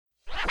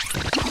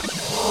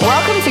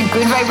Welcome to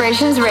Good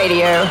Vibrations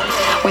Radio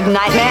with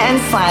Nightmare and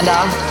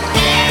Slander.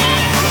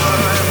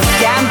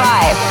 Stand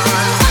by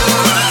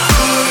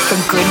for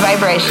Good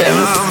Vibrations.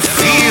 I'm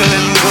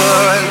feeling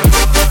good.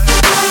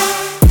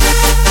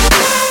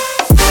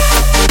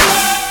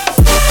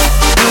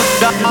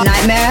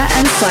 Nightmare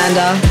and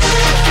Slander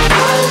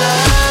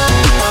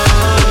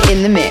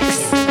in the mix.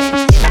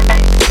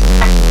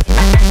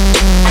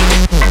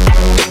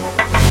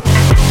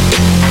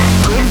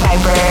 Good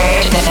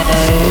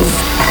Vibrations.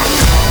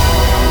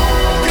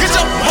 Get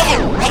your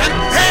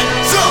motherfucking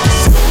hands up.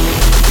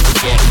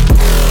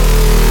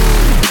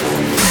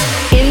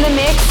 In the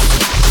mix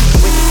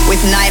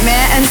with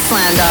Nightmare and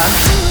Slander.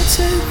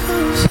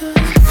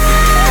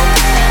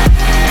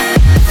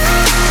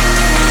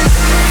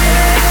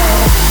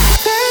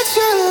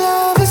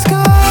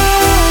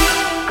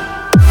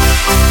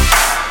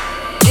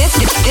 This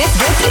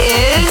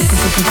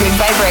is Good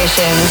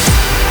Vibrations.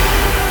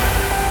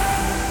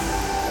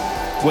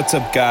 What's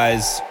up,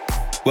 guys?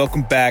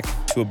 Welcome back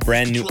to a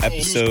brand new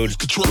episode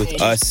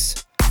with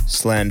us,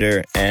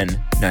 Slander and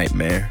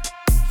Nightmare.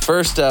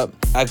 First up,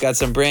 I've got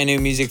some brand new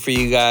music for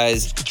you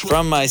guys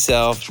from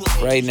myself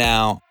right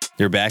now.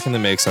 You're back in the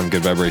mix on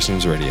Good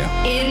Vibrations Radio.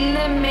 In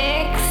the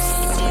mix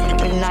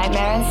with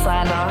Nightmare and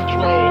Slander.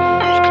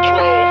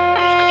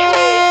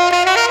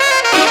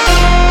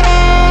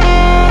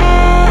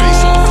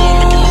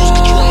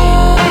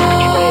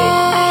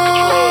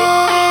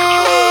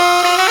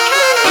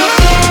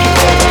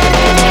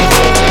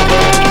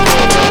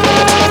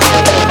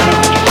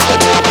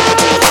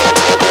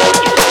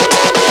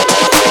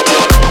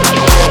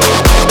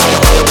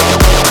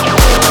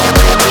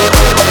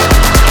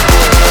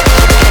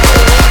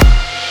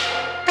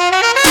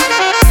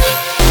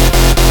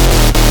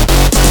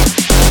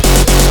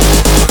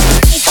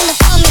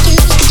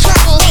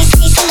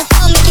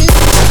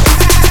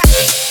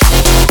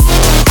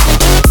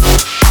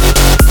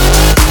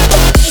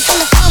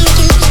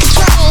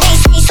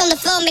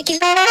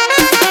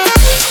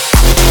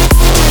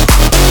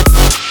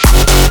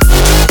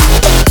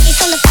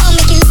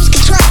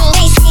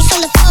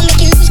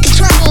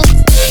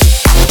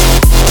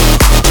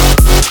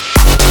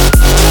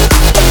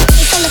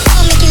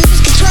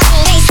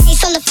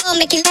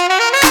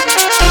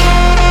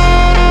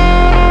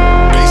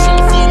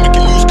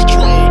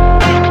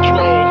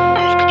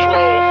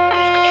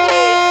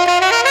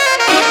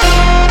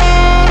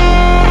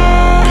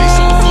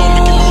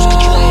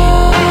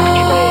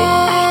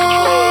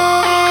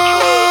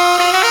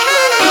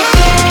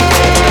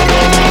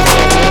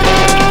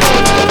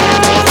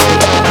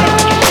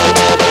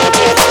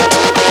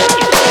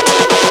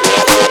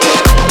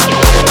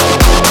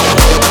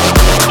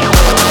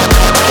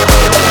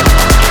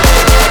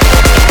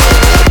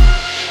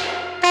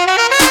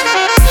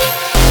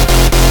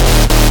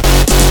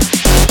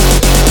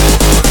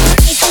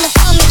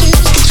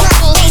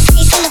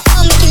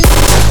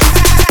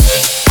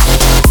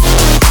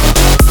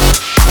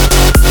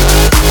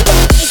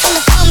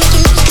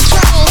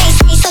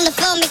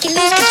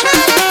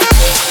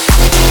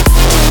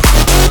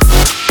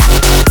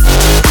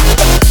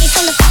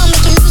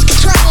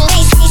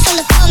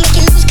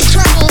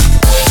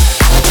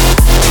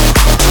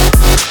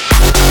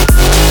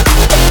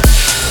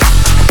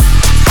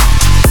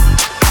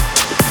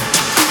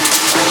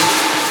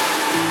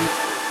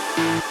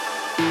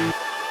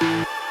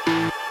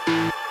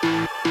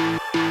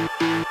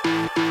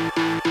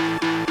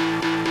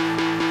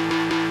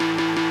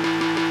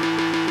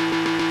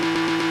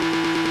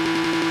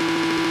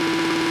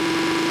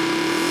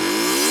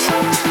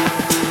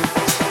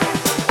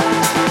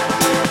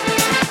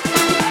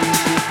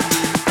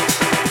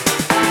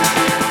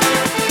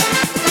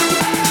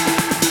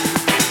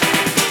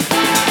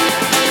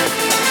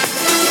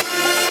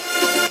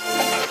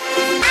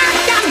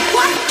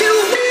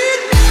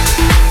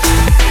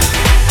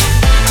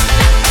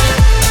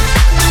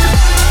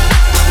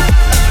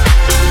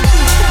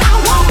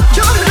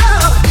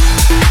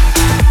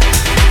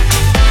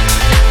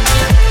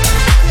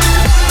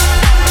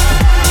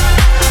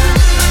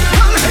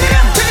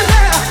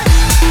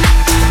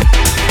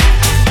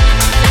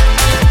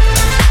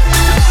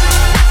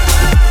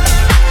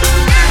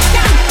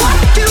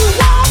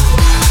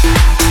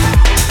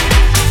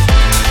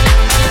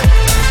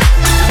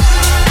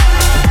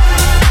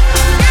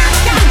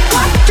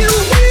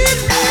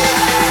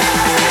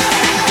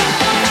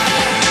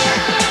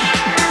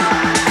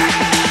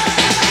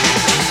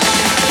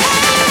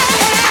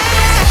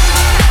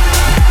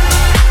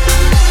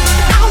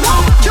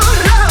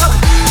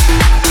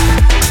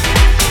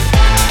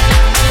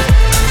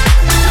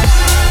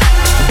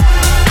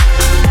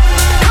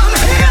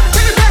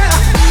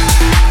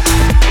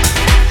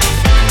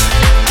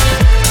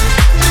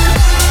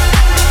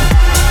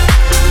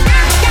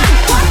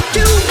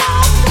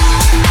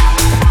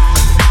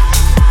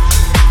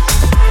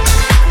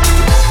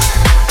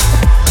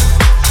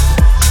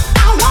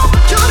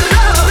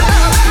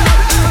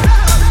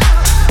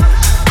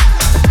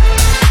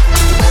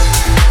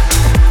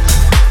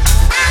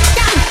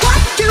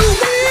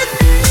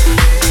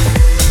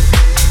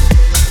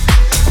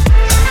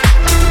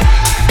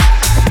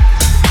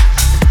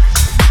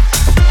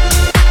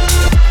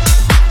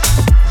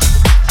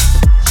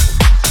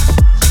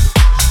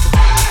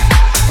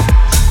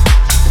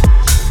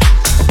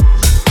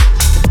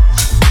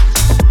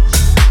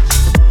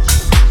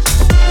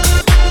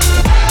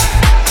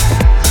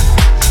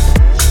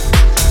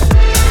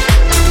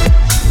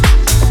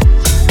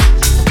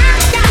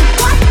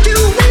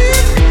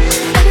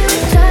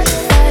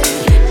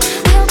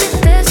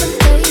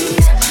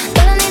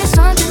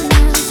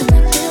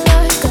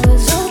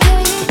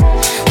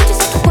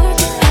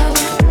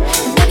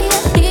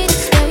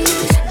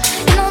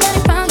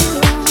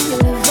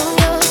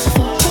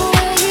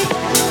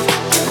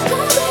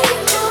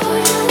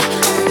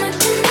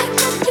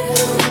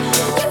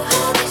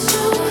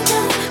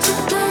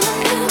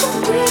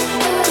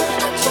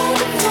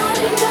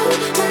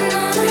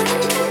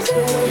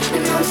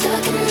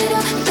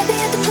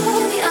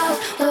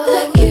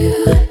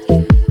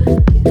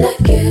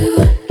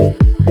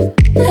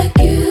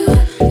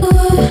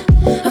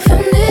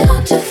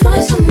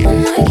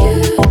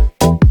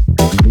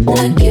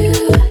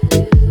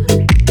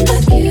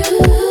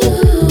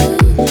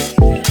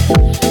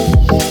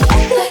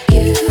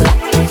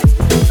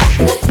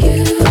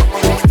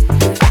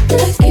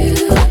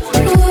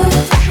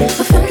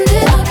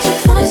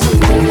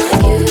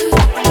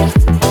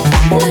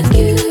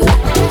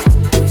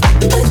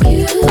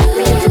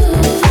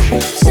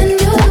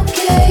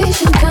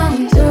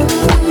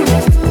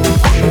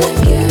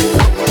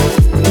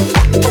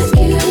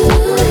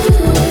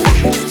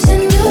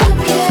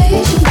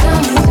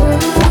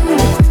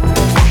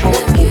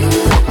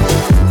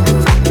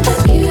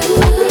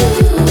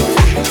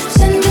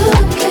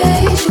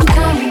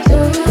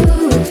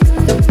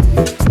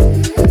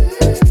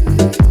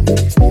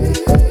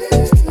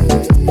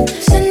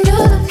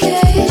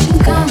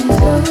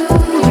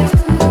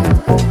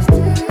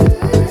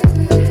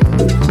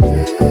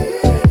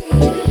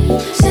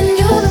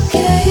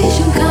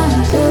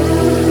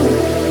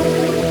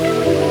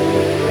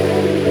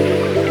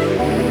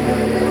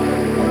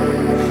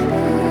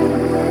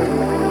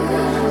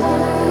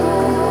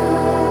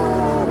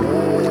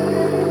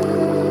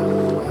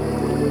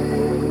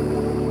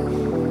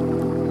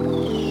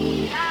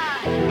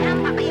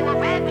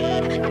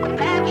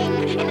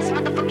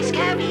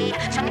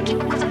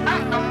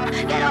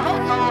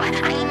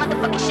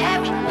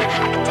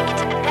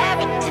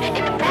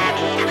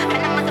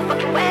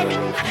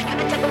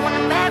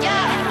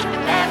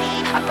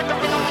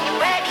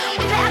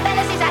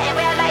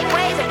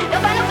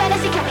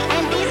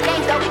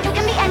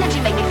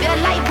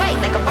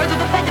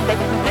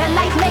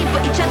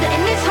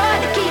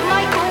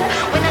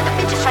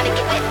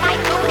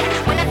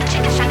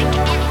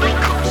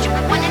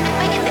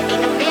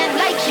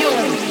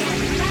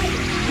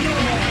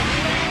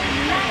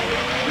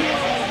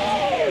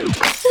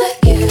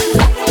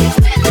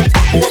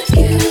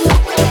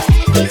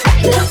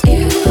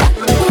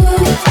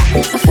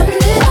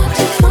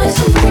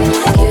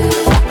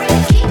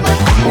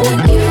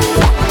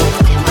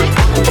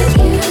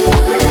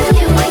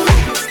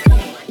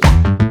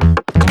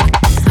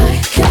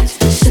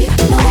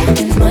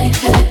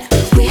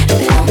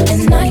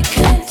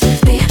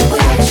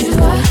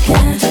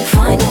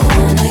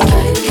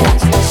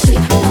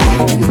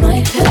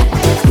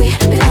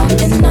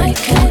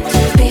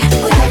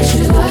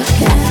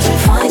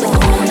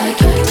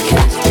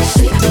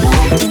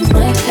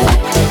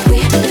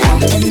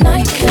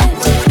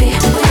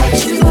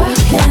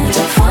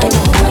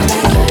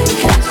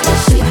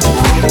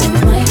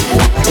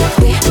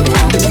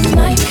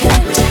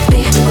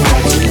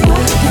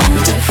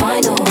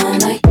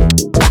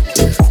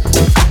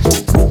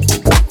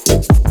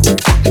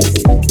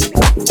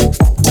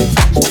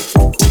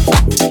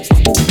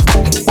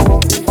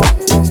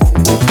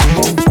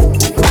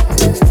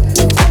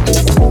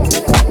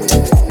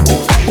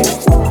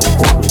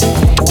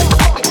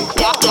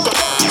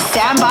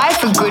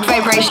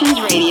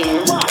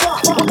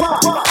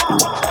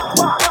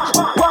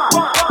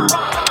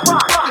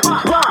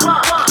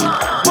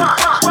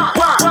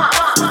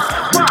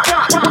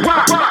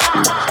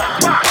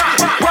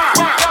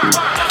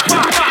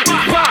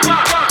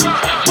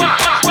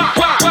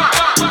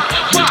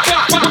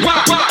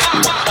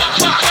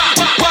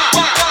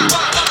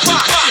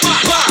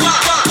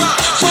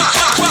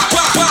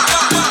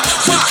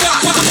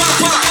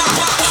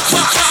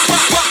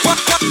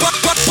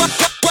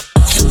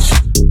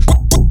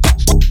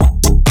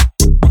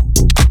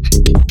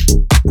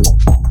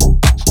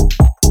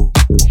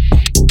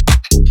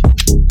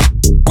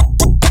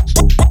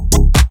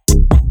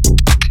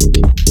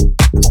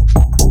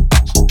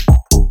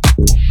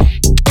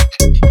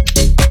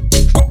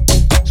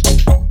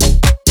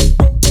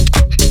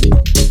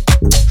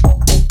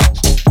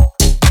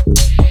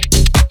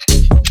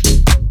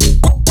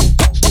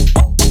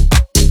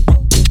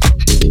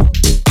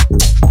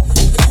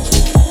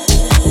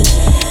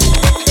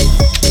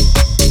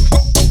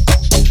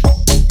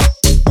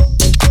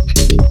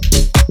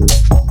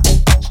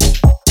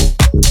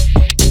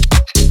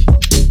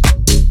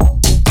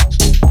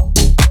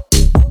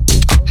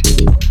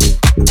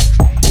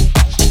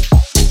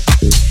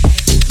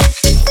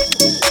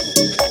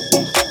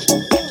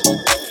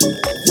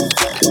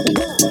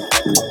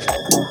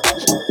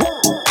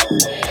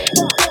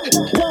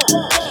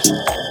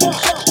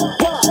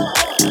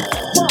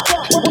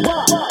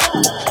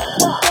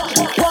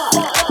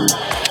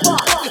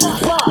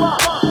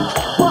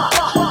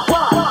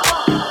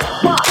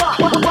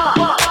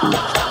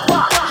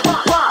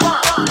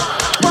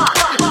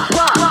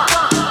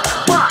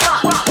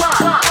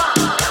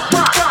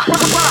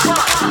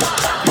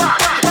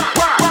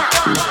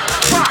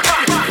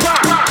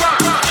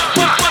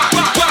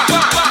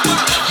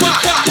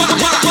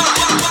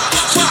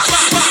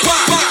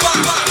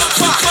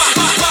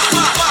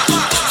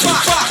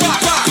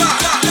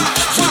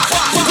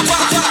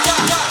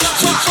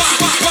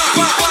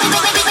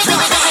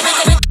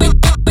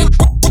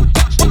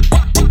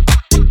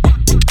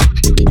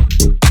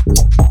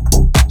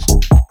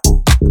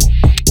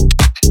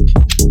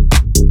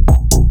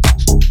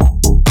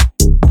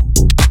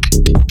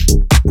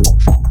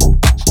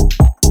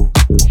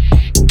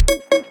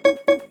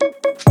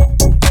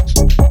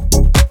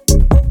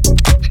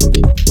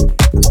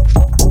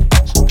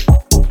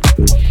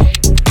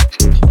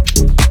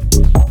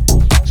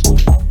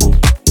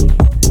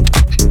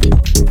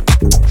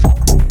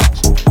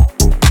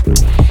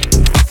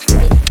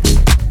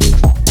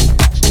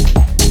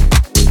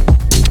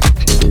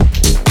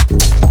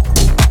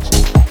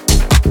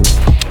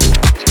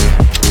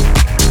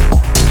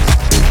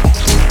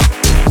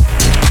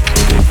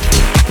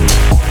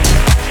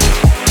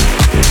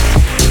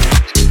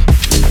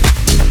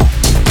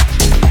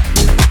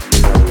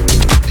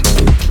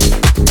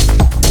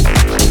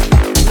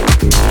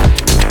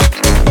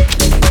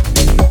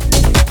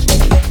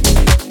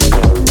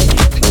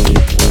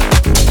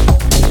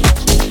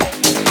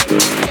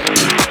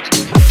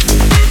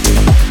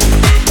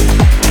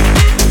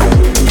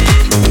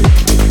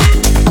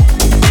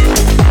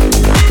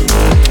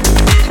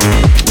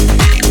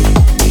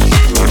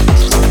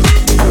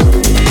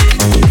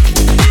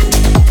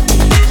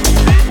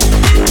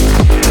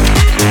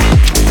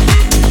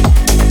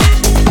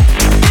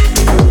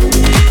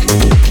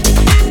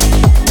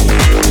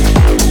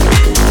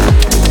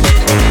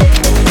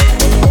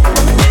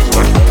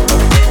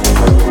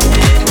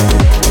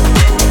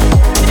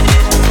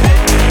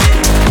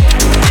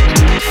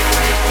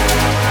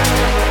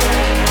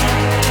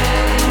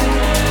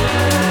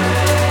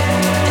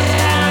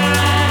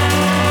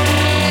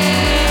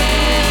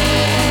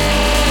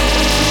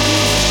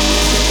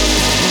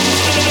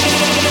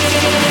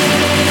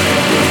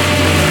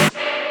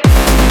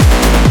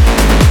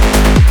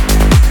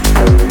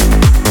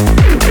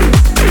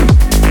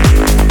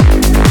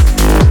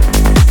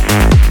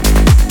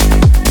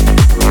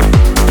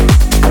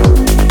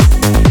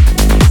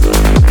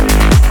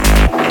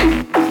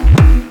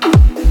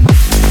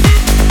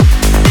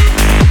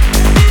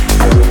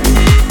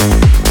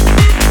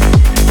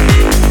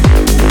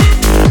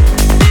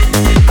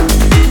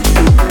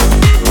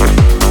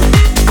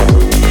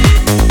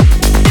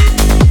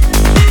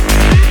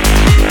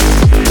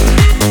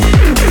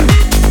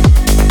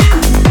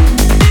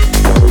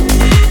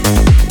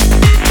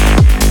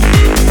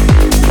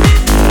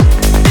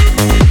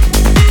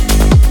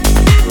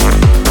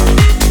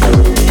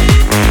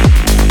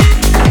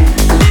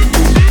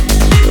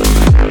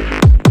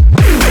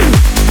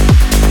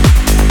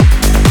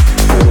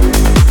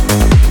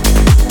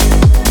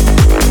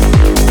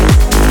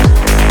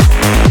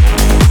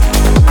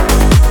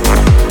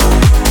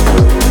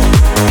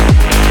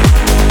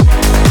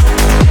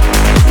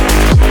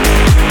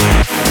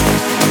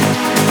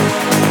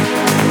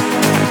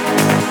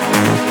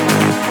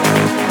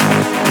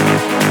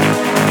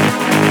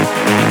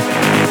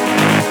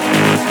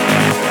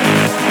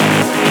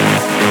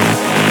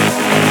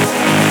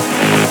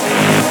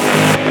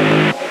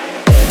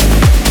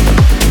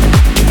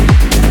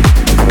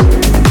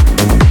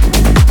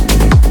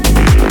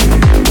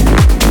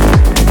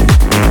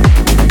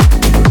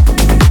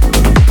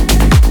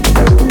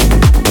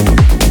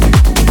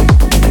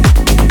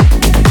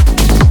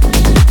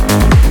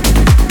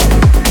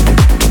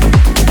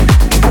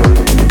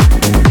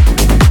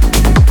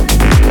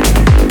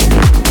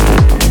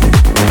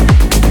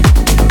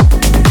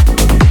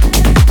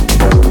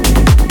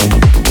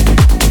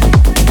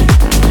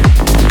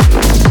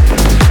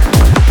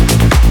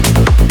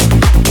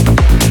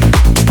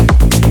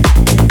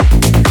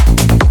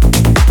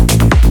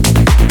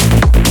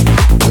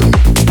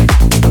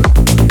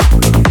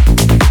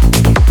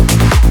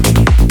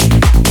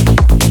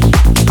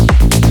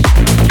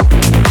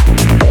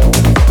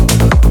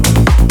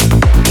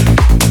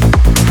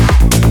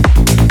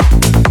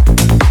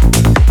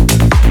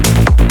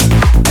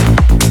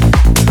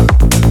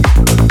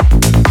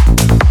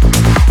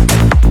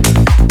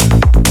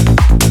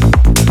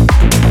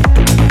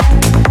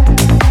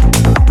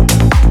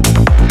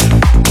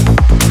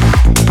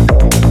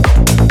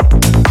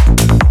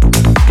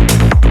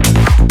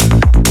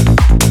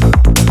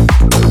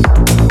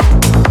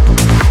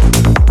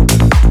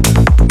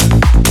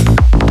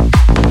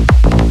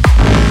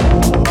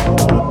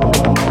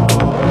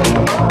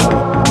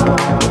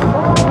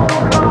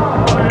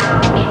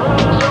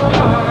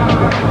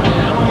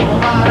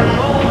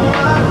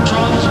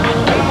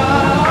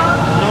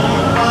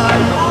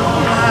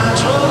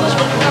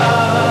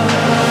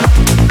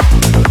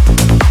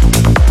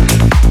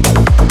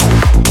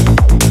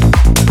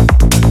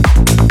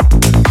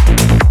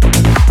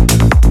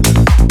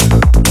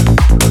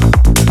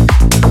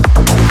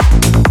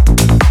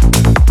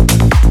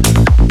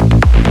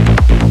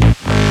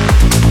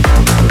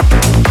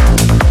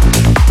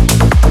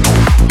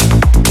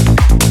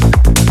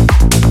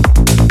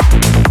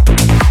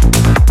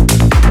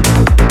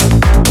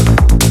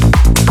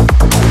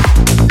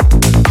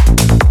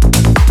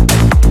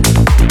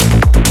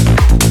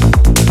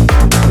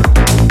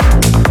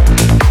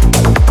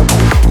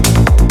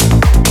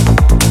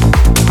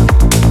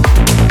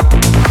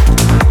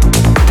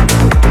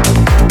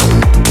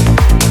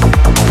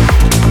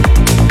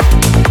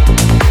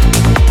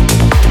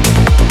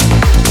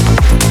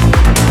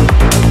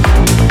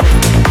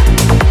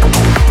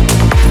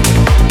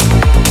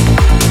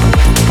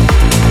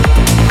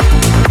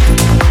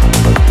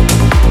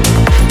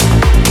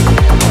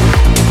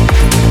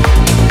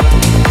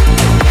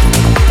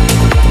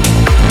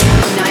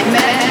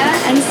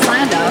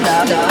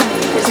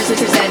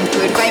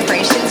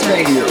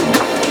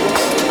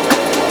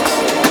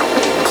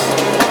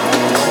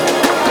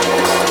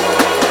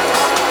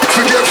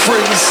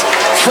 friends.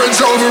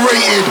 Friends are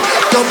overrated.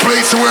 Don't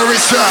play to where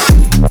it's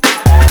at.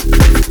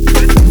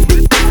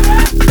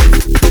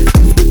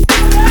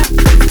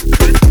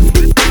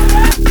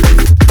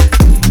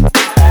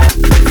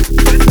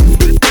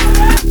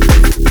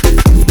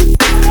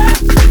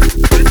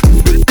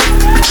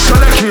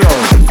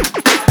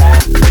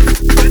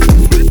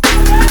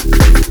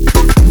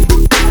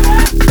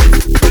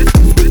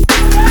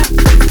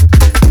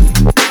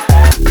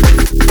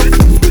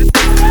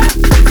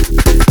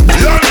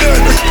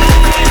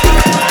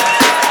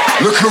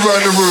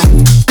 Around the room.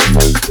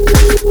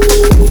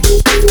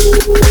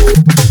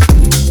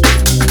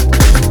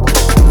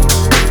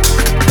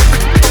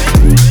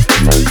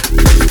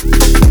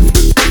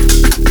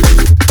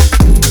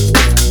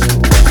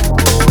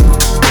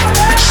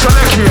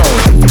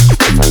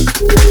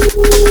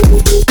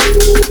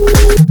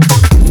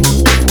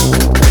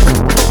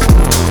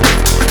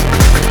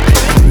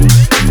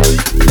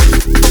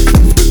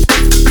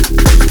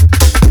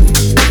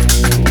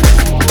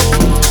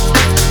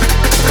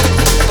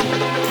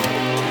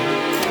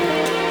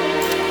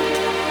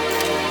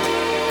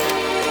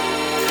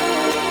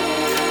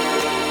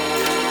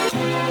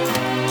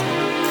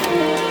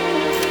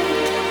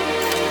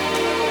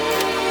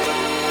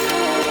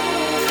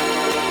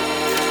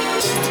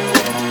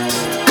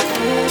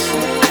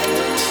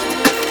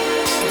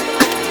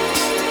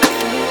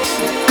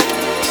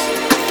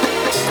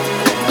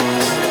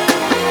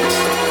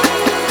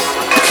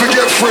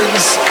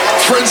 Friends.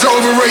 Friends are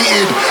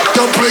overrated.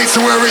 Don't play to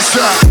where it's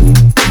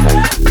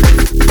at.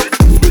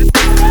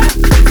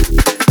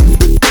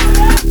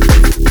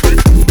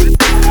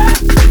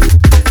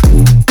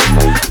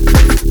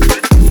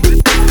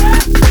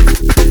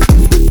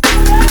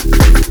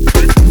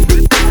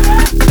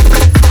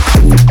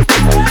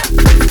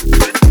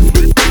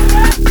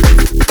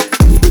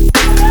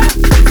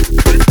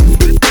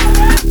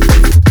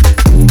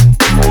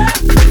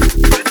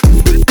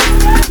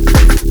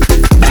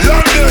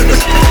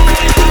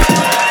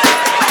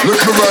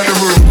 Look around the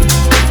room.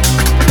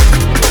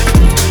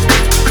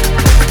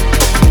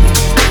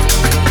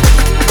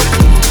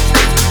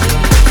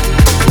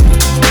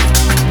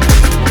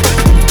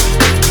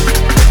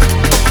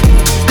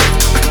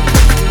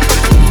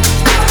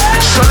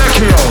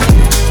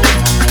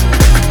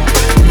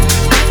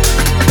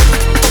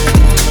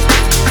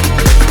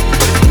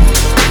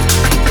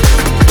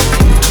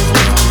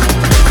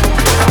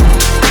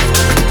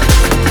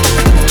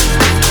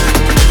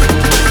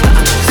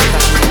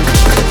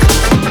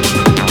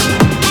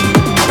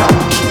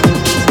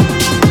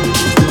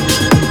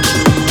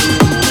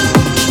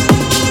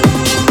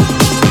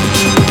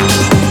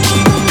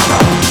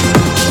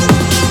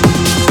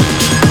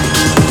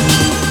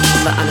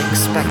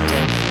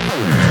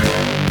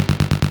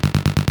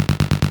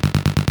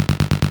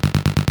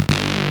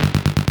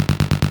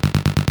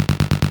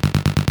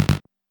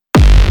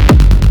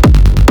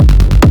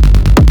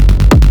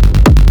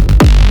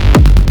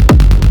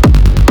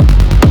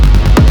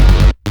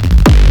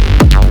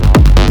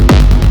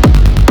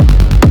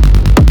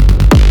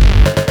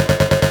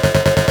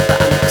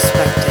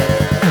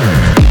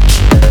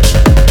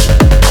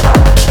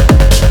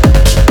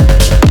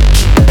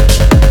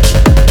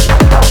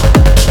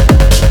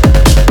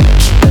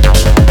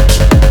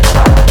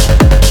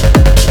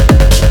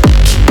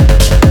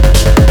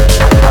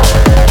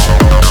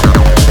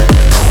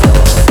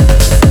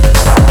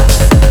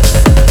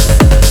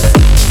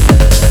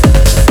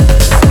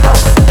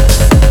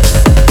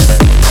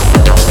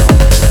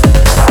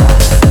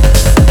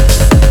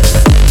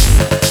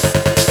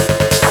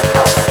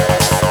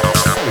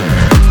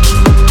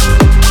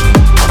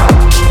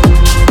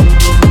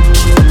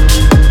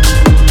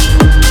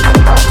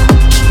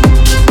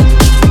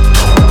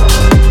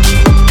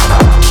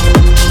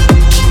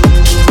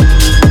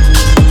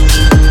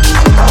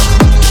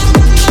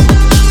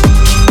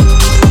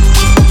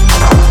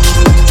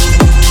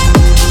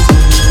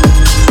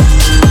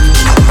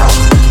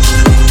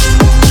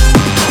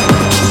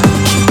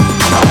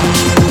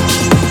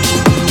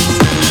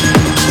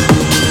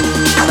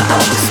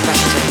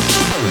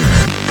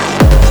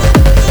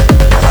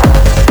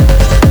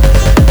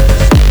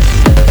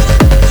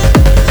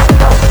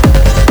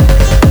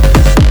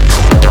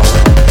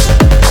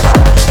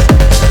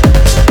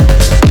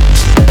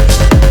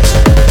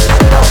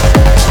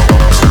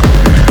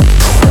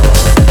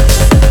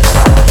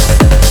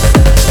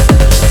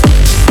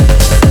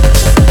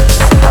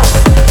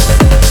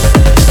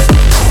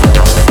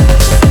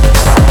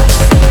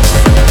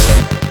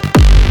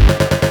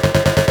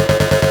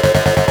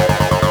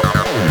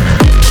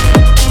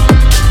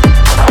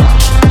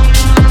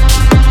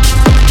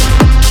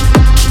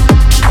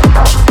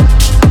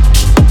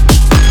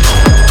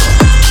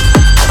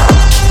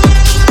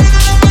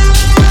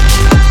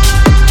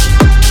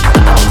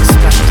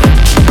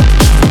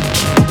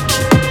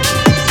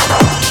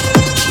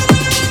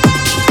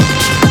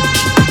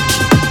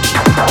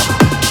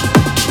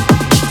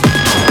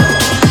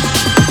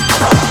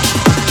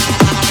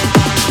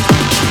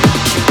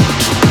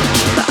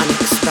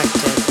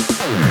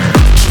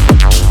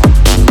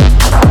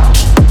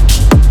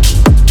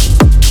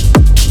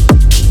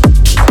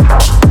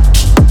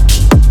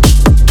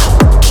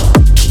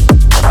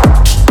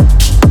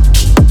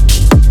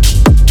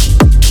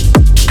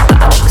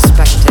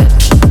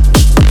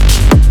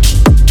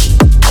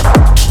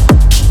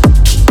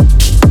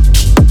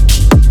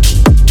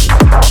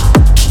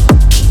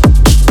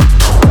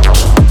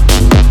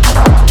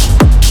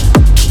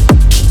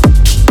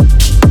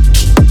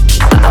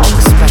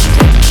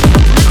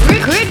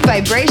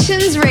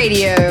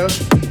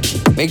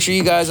 Make sure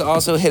you guys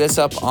also hit us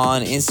up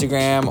on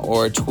Instagram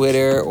or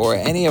Twitter or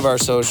any of our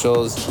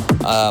socials.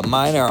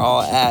 Mine are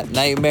all at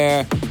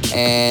Nightmare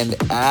and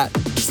at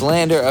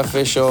Slander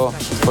Official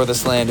for the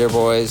Slander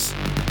Boys.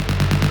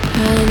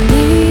 I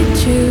need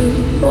you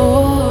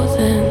more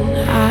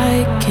than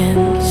I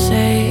can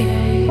say.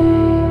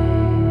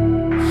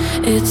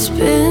 It's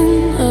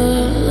been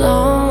a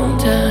long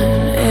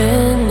time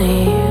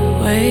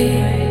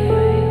anyway.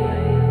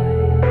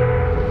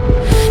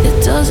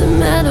 It doesn't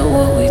matter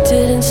what we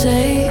didn't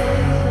say.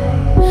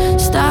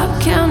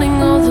 Stop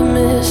counting all the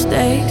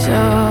mistakes.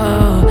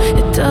 Oh,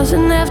 it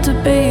doesn't have to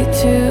be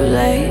too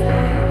late,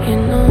 you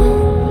know.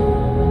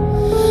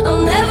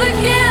 I'll never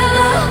give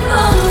up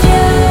on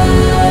you.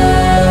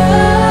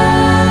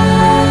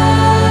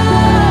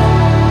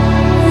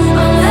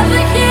 I'll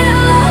never give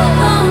up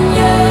on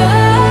you.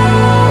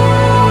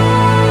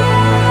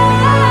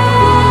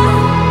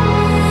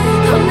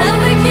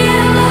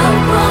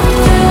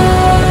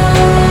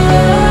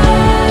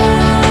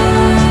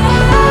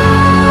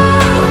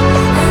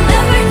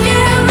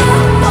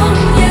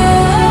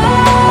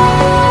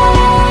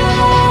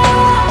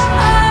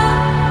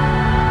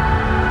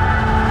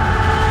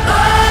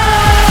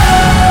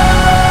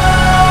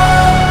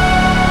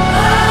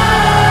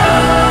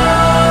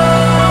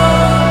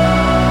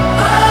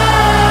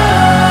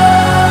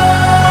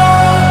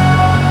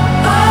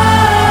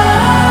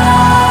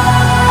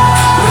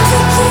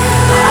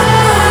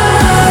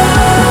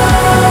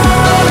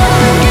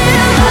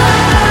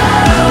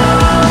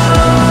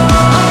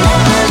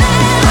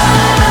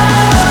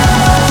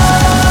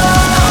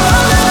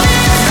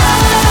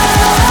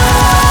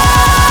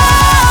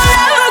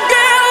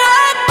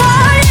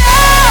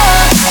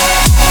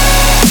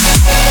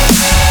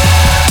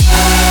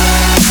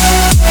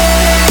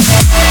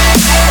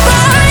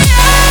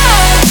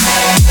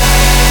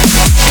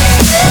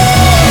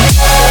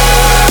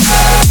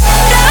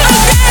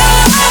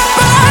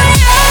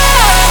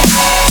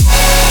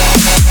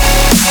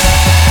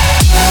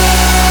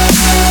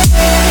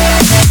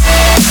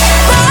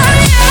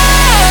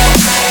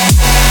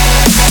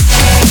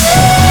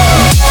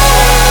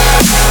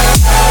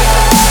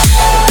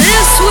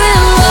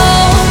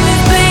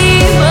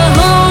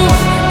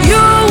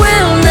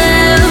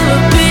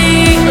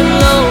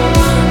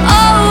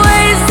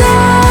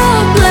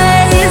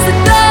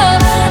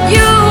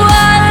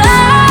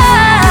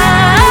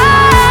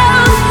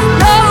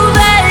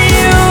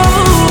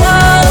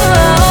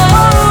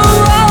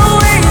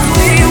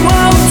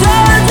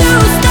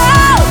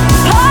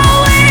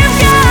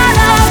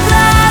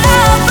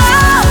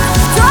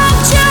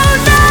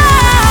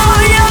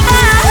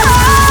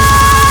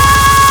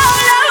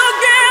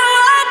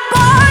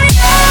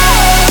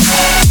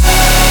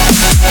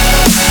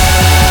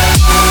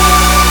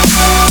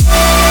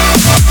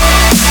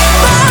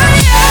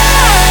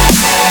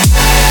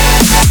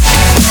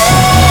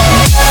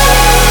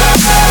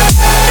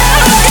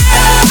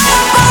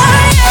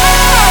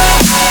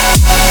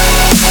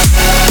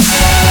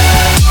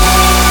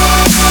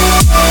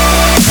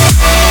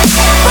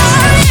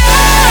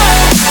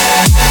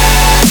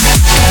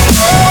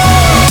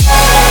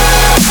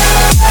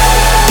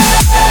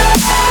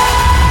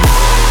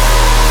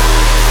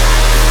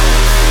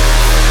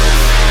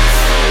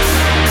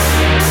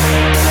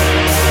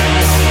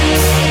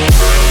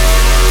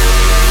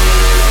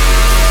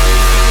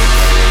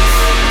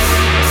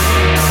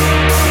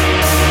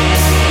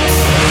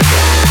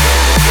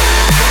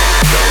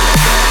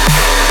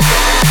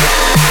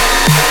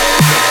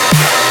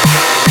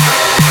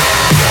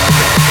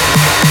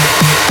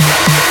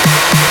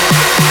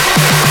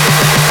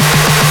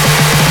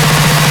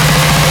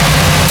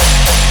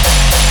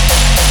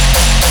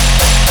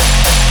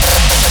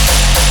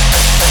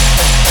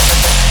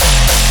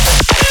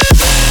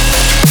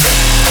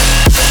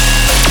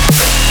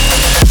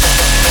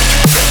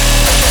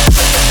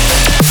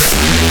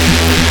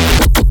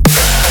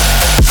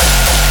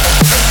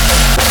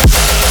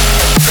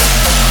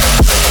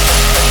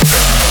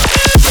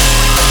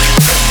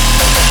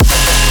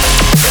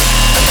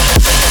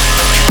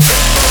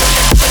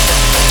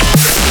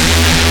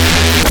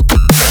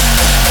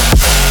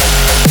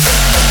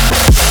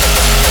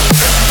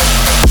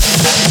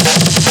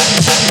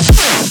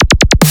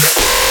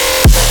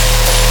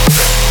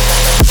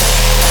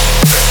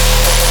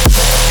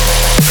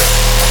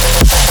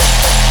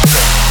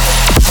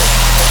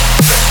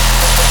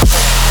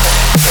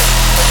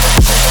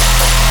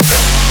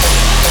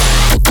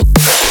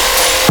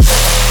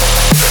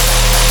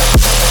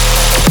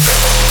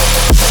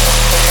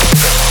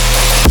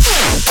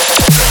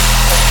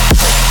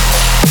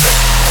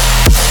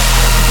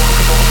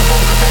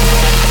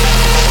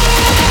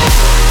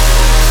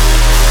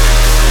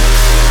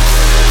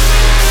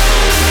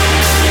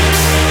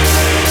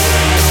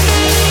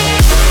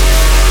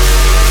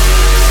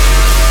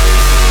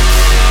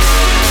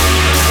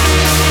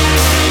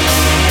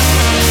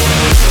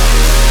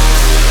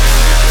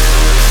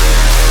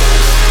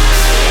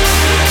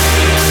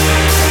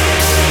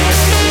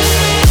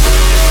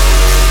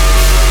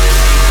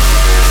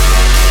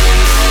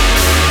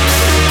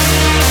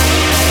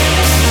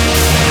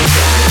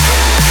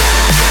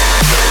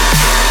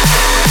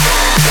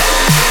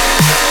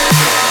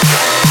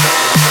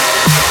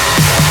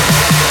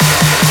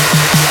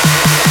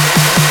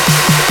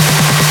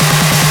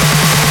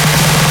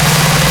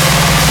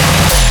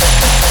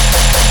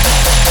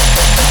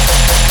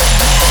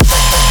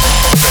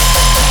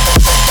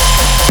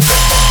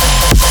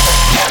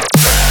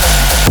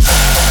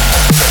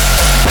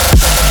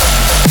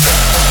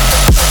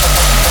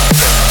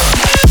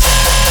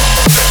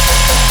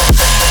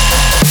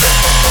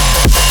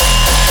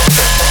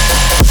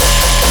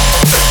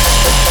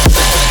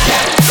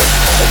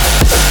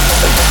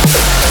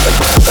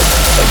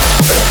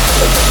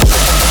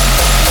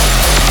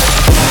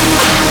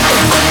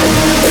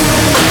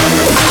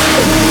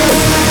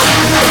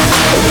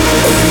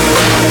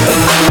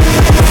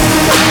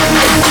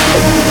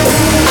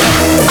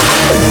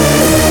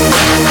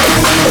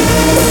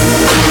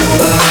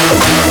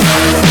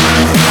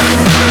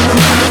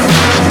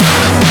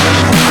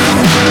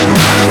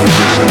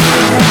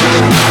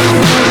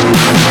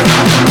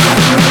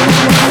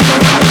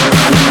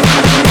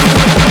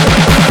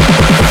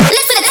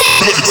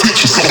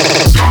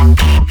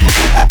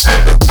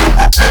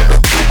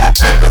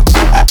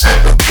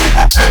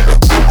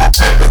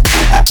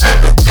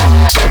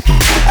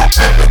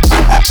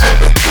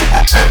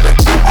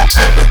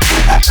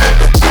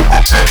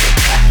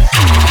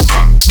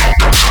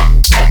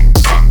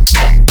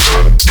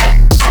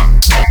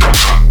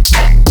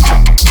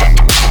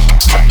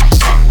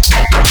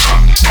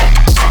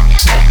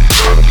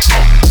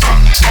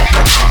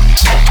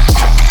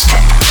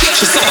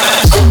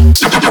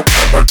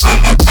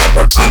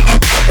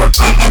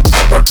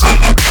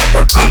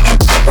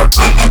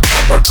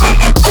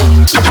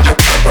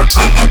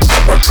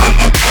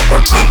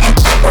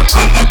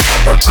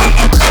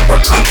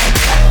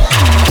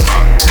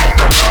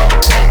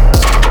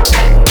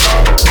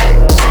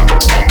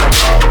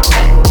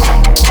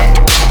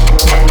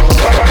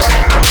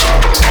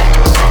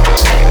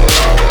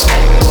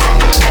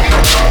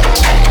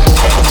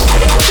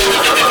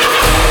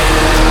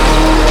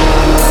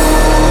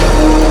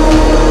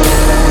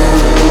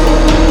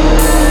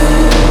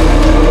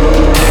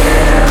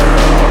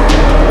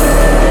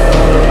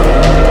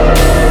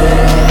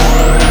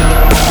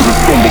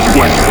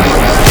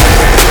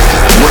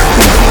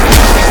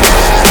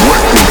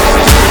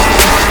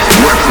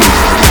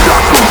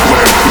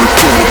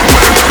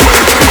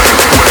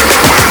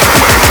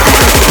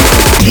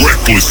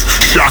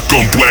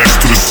 Shotgun blast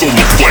to the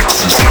solar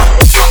plexus.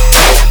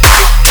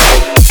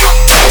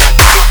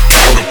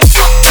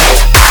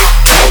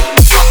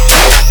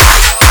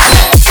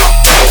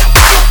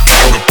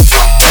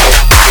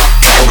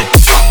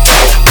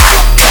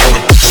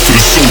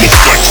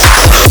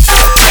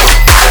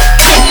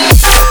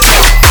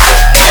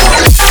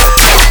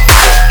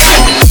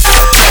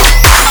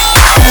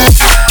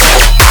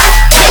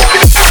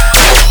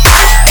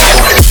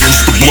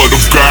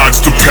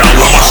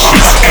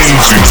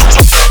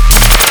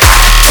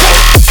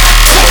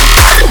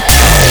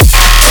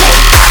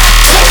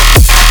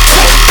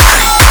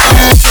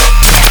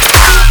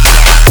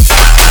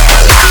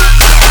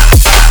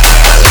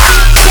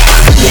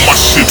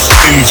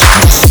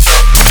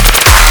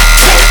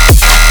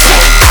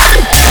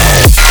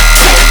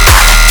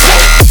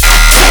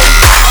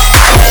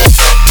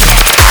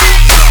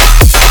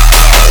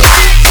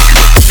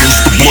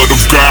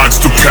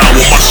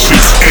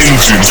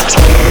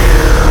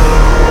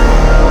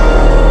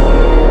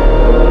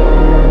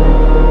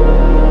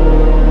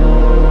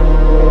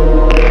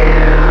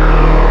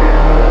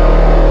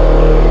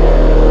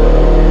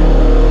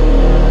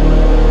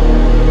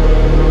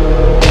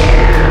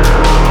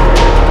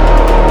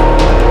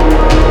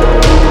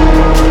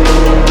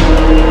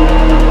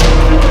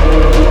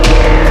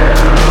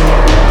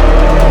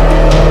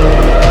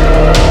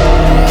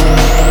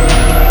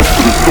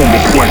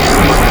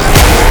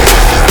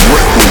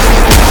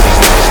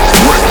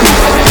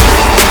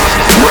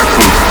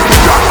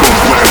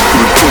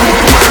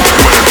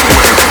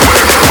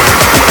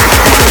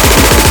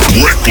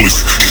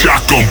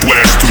 Shotgun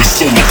blast to the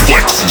solar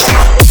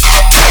plexus.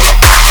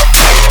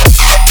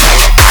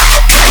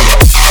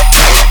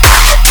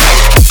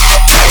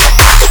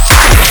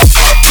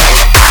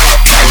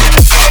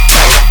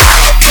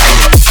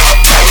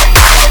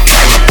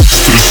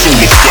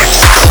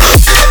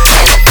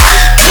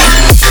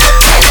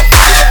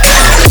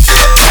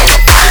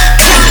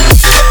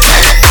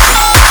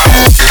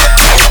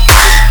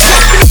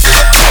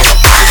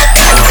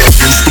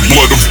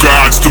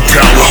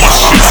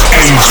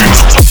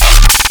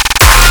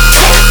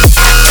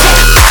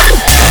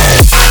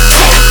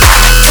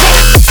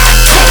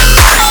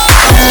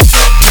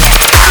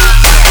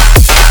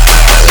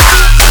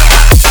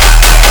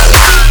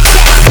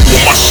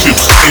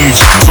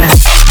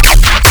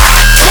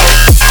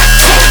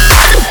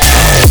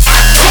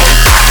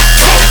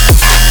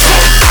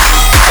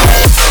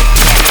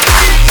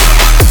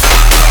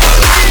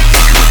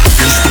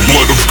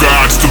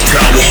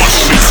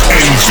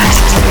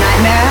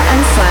 Nightmare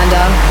and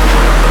Slander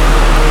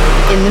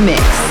in the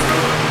mix.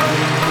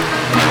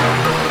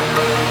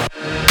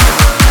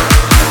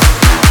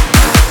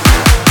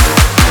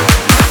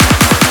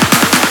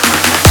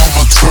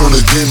 I'ma turn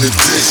it into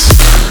this.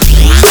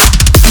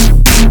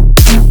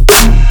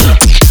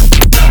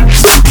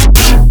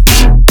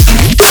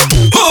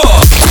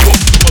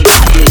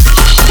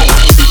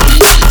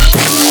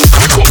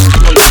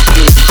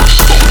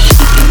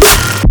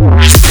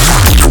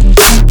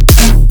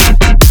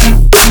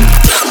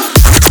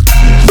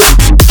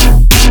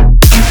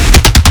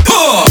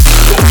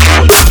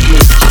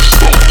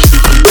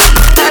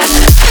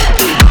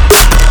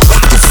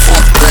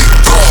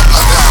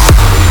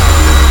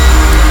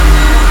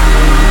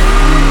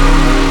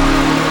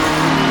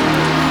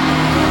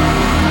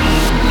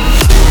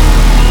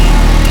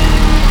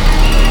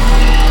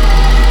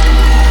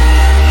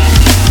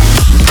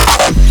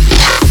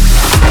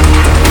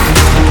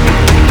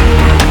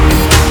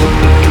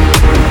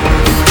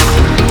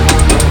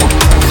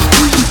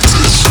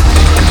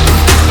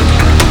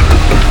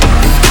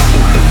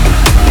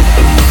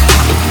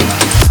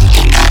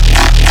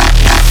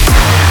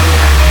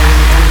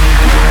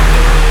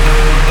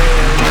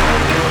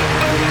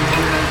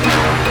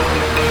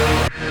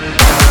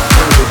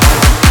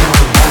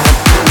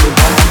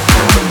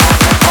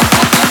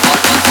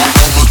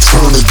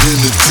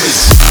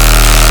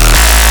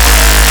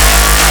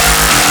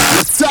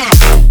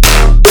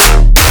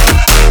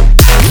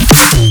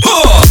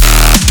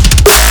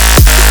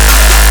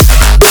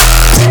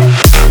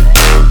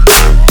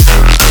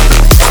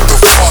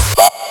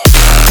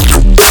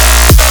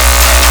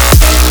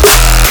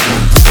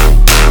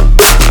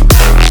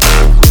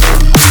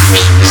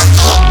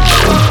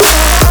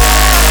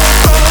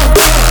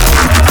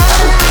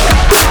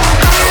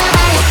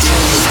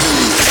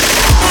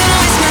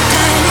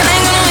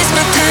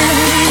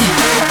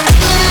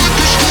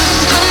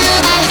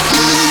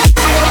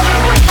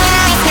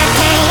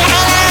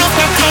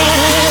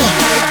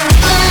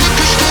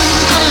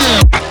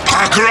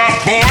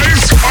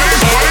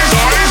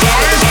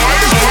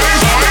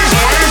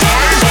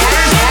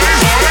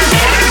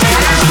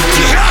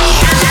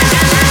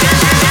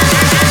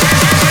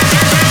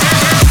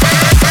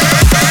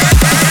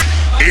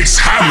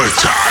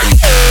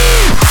 Boys.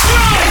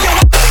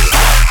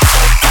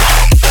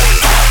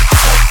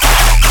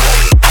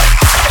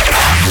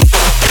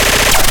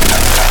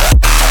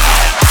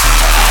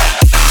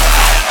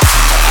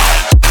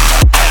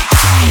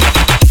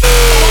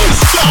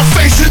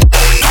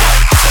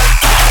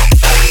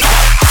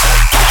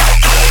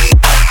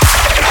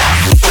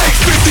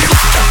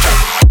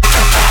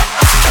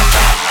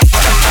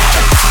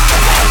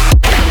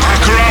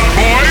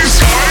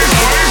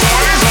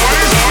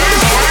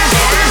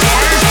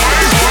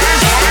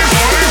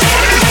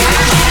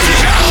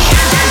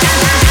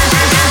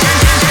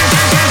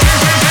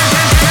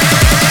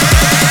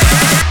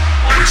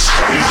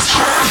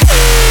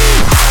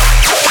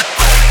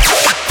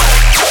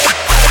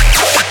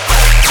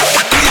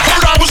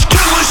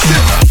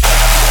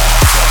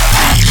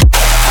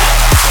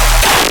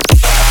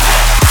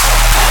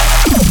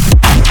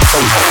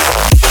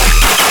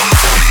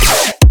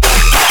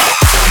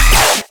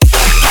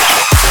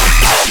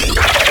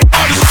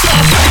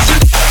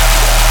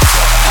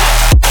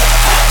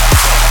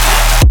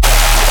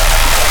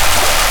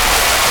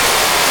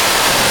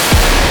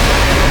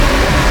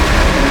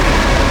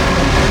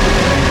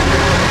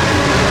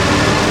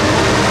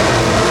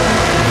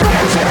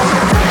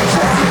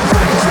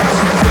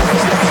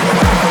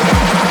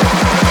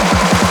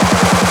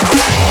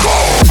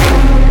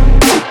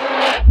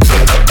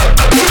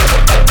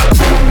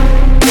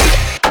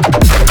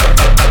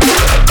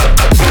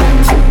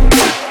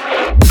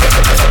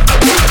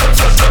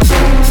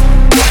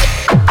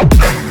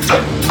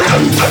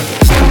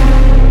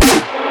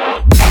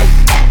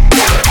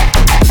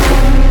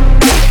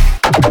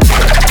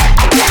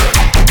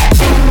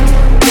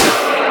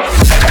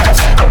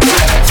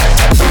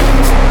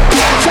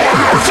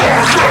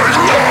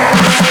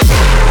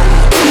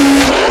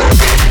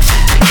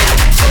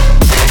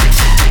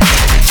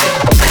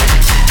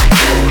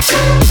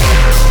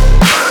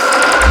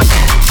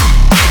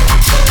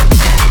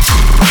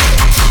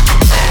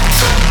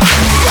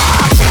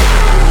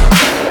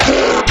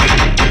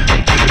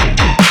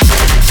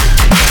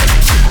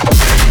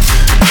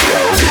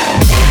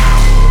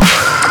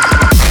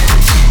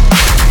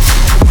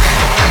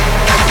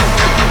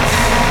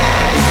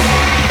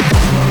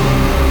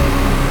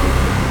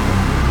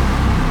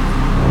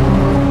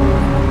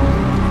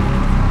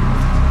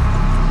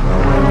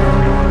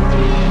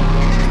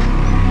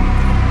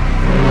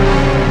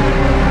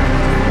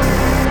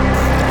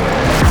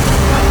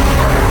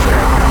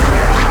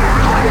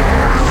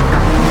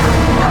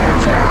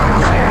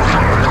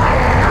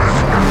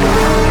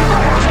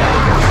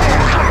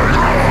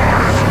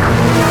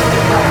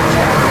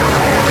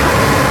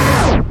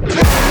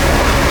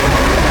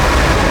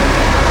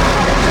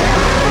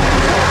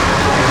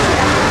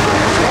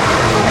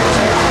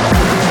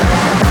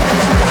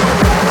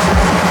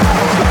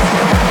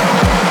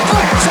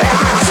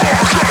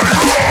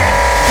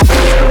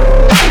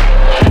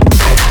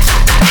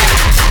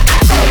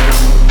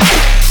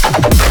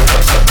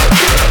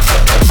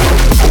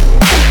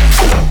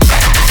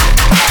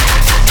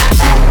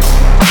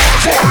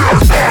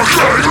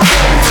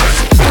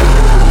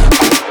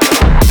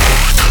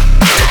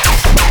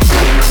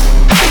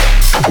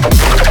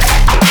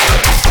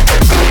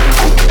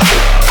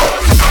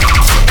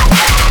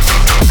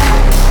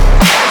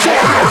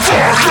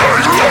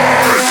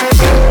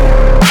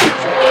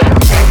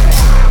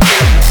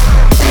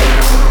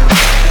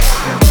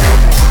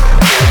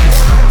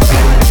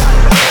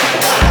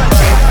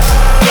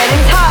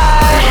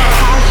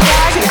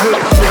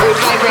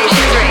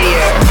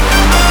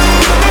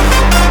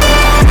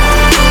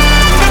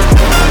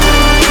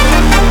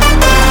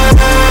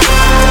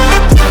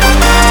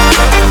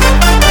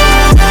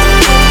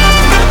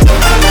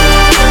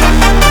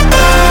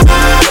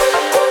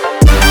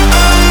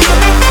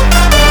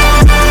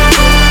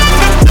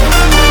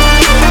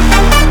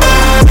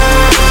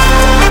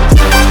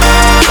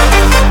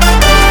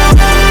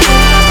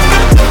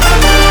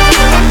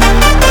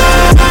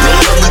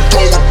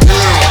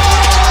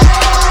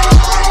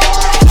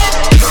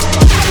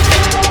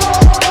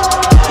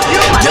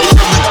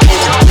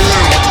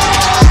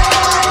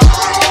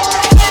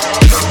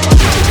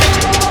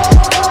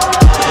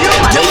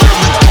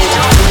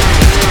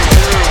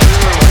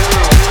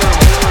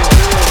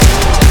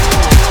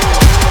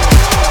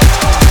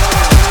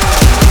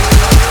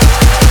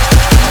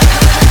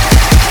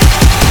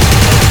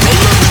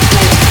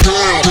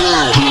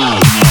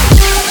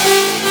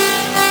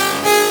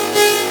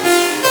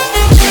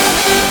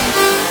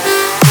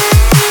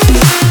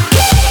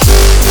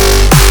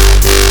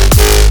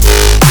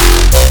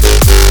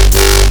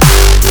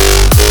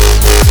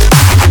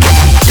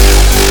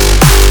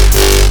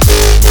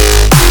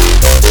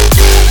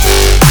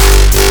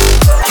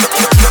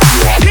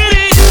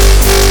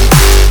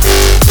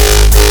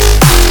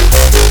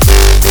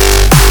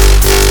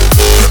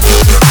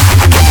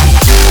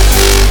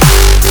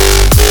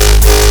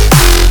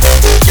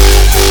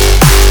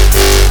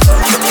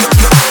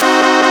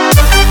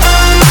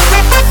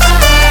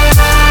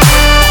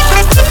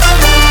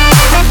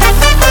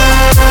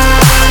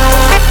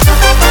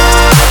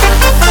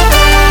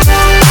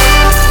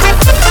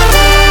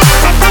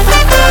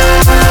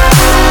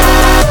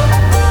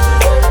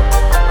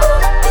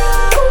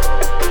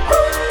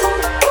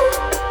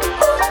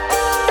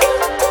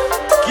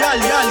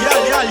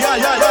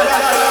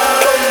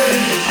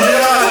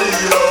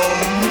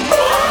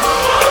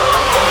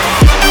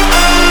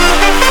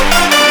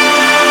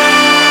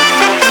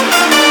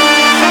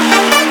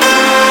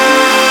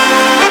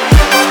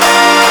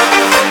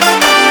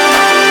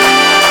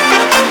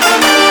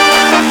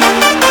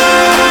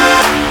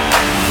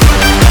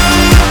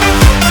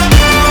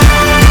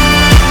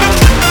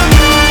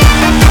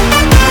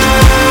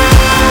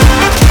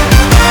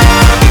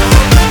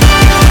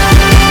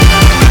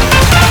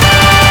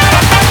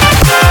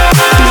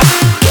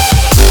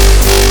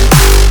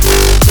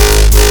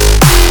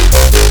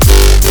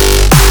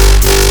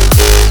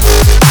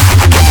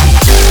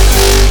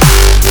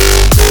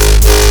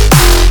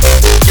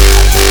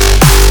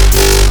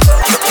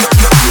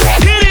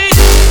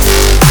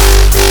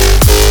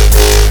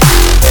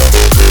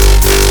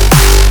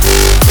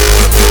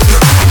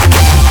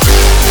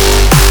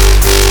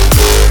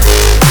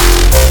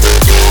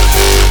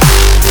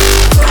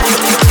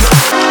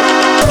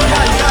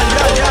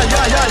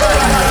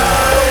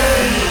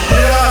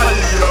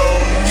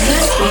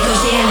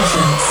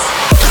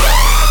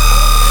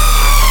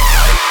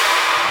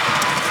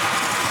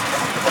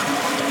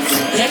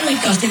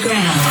 of the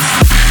ground.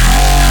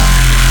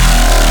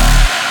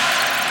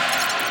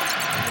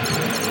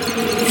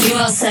 You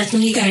are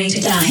certainly going to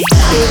die.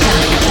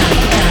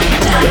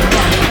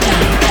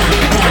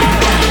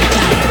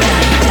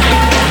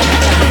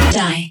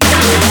 Die.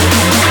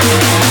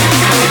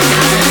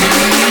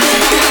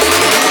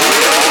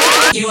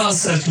 You are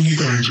certainly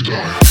going to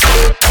die.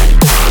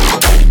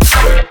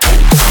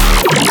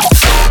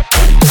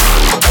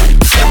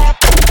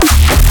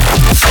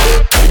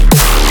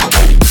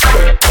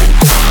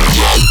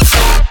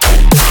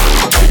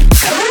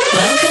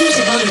 Welcome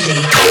to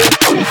Bonneville.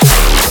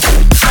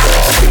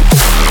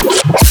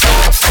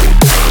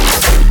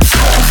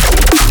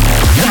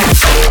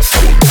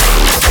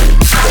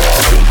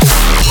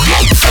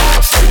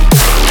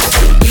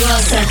 You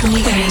are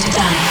certainly going to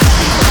die.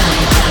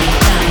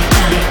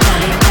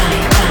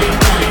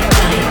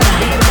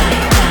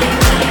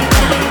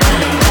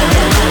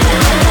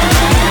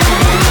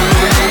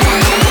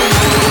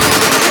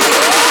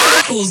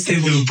 Because they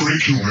will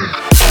break your neck.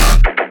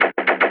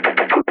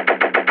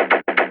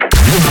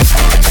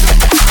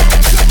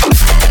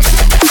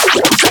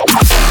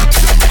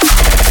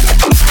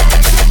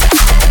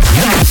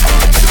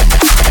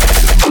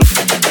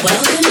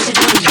 Welcome to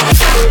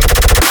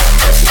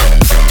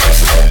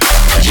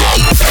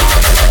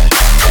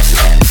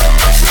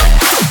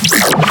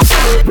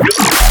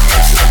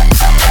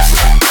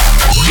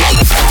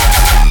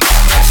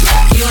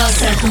You are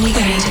certainly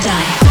going to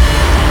die.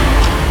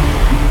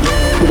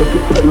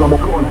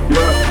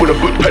 Put a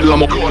foot pedal,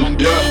 I'm a con.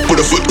 Put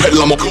a foot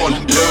pedal, I'm a con.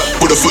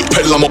 Put a foot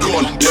pedal, I'm a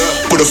con.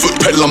 Put a foot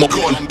pedal, I'm a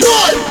con. 1, 2, 1,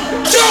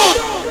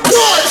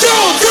 2,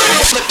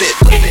 3. Flip it.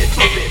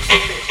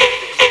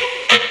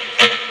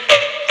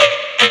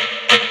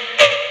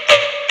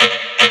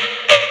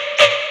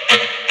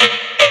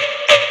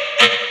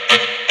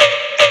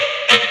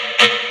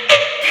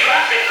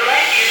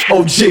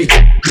 OG.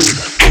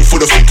 For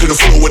the feet to the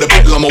floor with a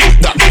pedal, I'm a whip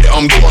that get it,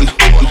 I'm gone.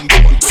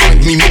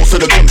 Find me north of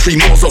the country,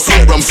 north of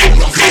where I'm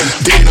from.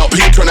 Digging up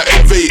here, trying to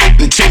elevate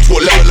and change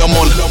what level I'm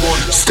on.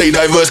 Stay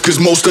diverse, cause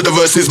most of the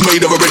verses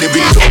made have already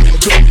been done.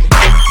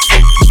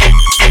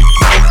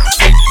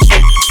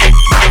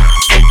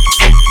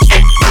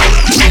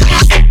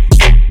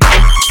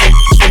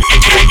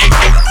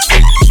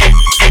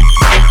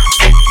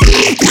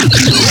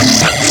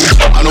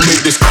 I don't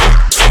make this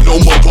no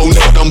more bone,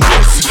 now I'm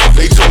blessed.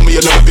 They told me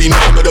I'll never be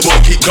known, but the boy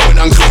keep coming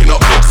and cooking up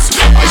this.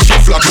 I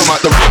shift like I'm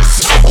at the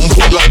rest. On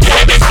board like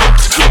what the fuck.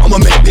 I'ma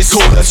make this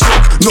whole a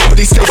trick.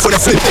 Nobody stay for the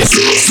flip this.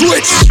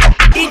 Switch!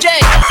 DJ!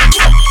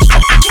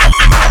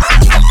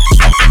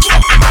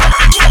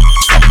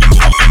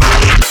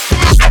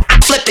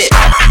 Flip it!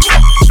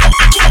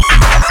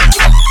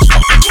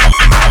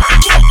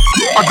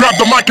 I grabbed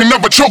the mic and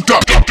never choked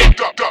up.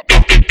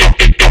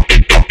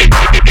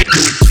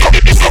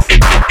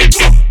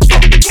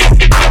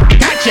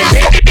 Gotcha,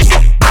 bitch!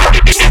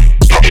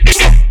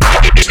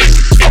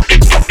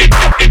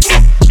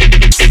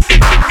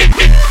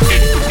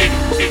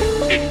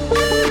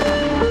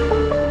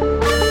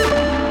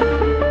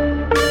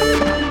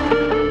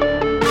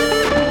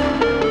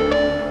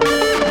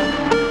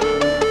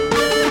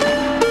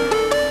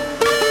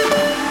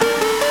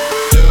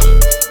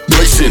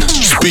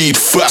 Speed,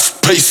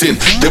 fast pacing.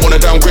 They wanna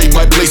downgrade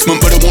my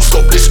placement, but it won't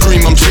stop this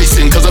dream I'm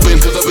chasing. Cause I've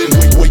been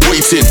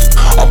waiting.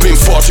 I've been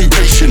far too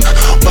patient.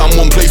 Man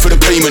won't play for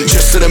the payment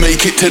just to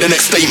make it to the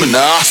next statement.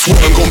 Nah, I swear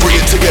I'm gonna bring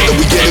it together.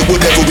 We get it,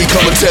 whatever. We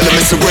come and tell them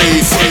it's a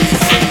rave.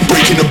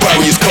 Breaking the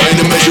barriers,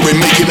 cutting and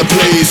measuring, making the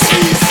plays.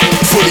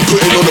 Fully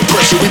putting on the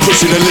pressure, we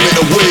pushing the limit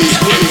away.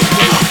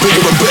 Bigger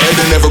and better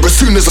than ever as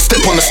soon as I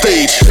step on the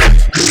stage.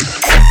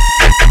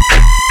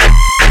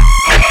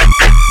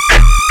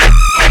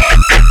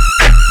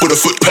 Put a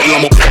foot pedal,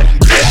 I'm a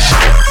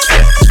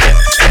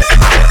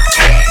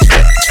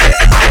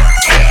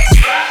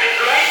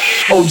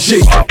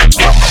OG.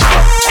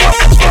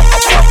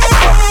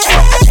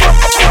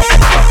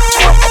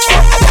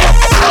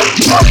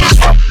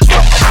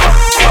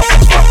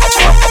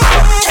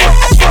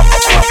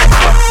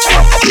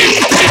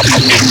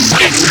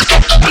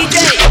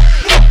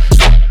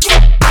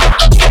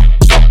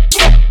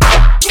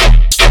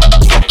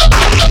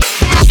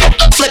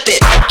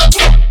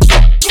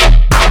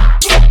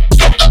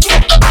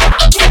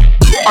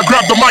 I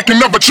grabbed the mic and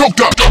never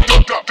choked up.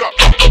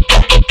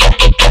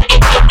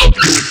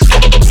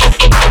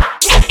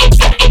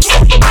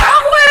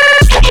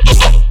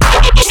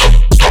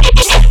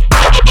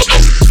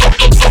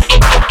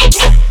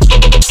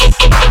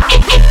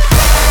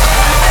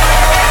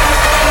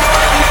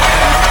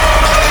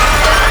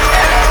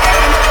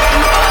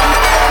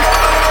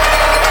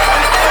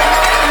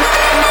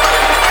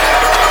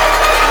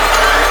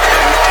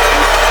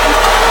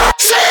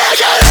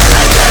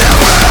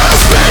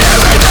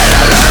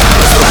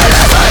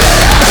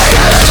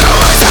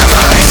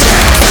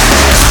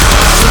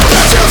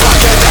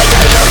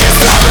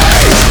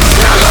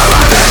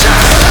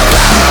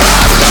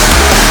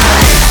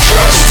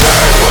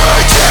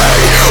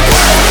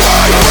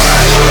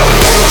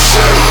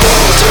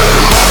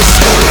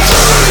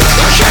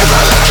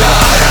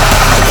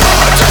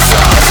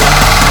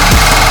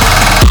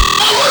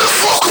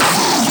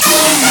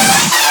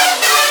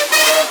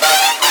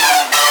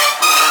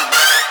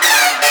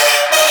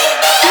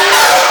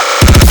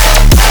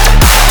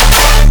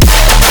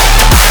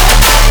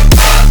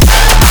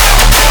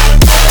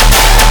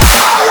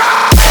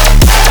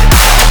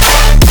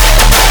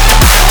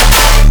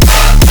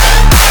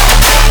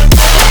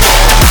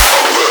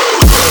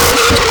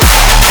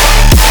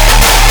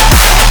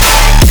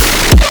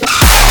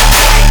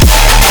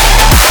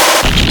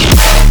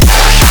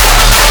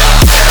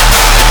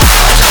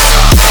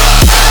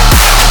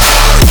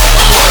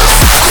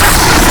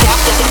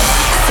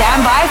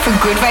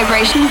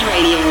 Vibrations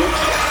Radio.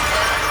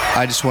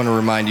 I just want to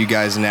remind you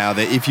guys now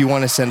that if you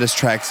want to send us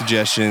track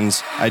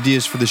suggestions,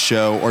 ideas for the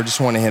show, or just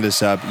want to hit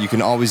us up, you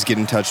can always get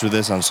in touch with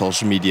us on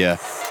social media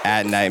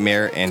at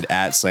Nightmare and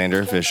at Slander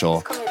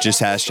Official. Just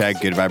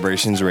hashtag Good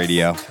Vibrations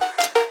Radio.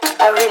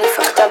 I really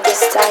fucked up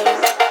this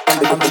time.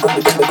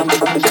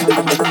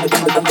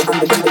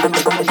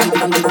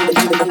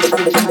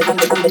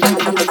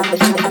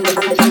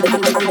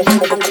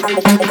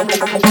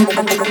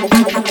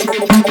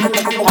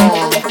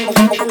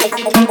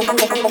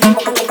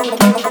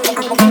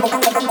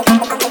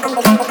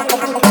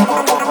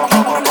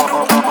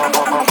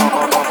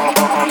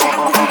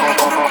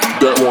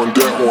 That one.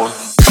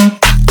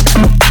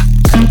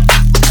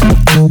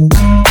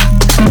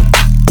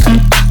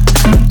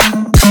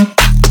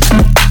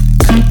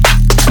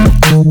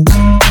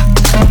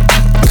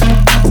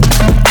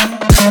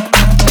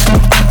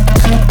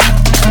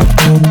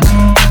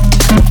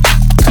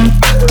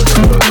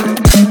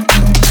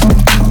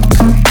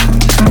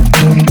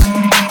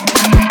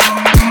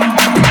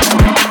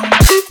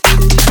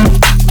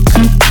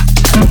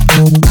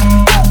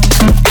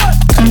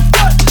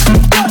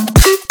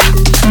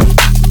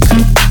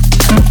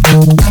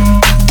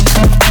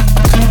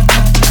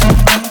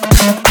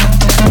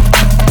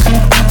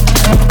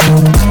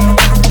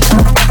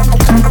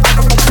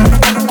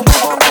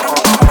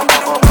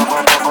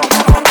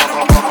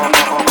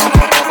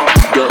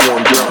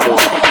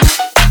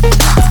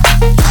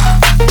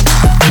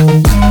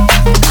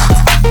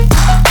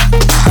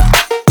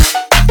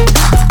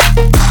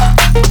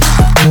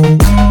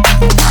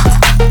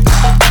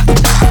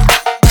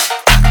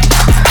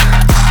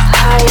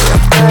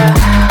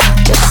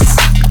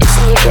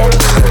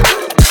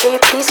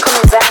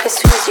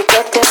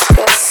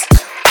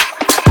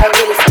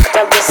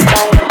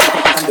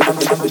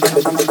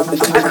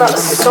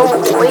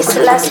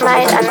 Last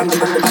night and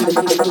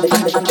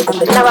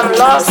now I'm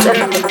lost and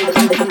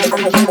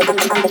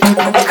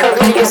I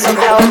could really use some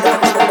help.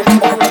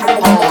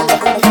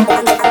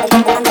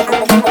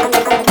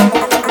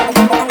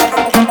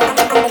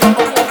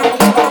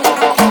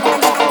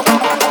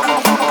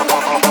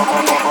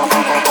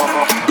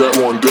 That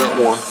one.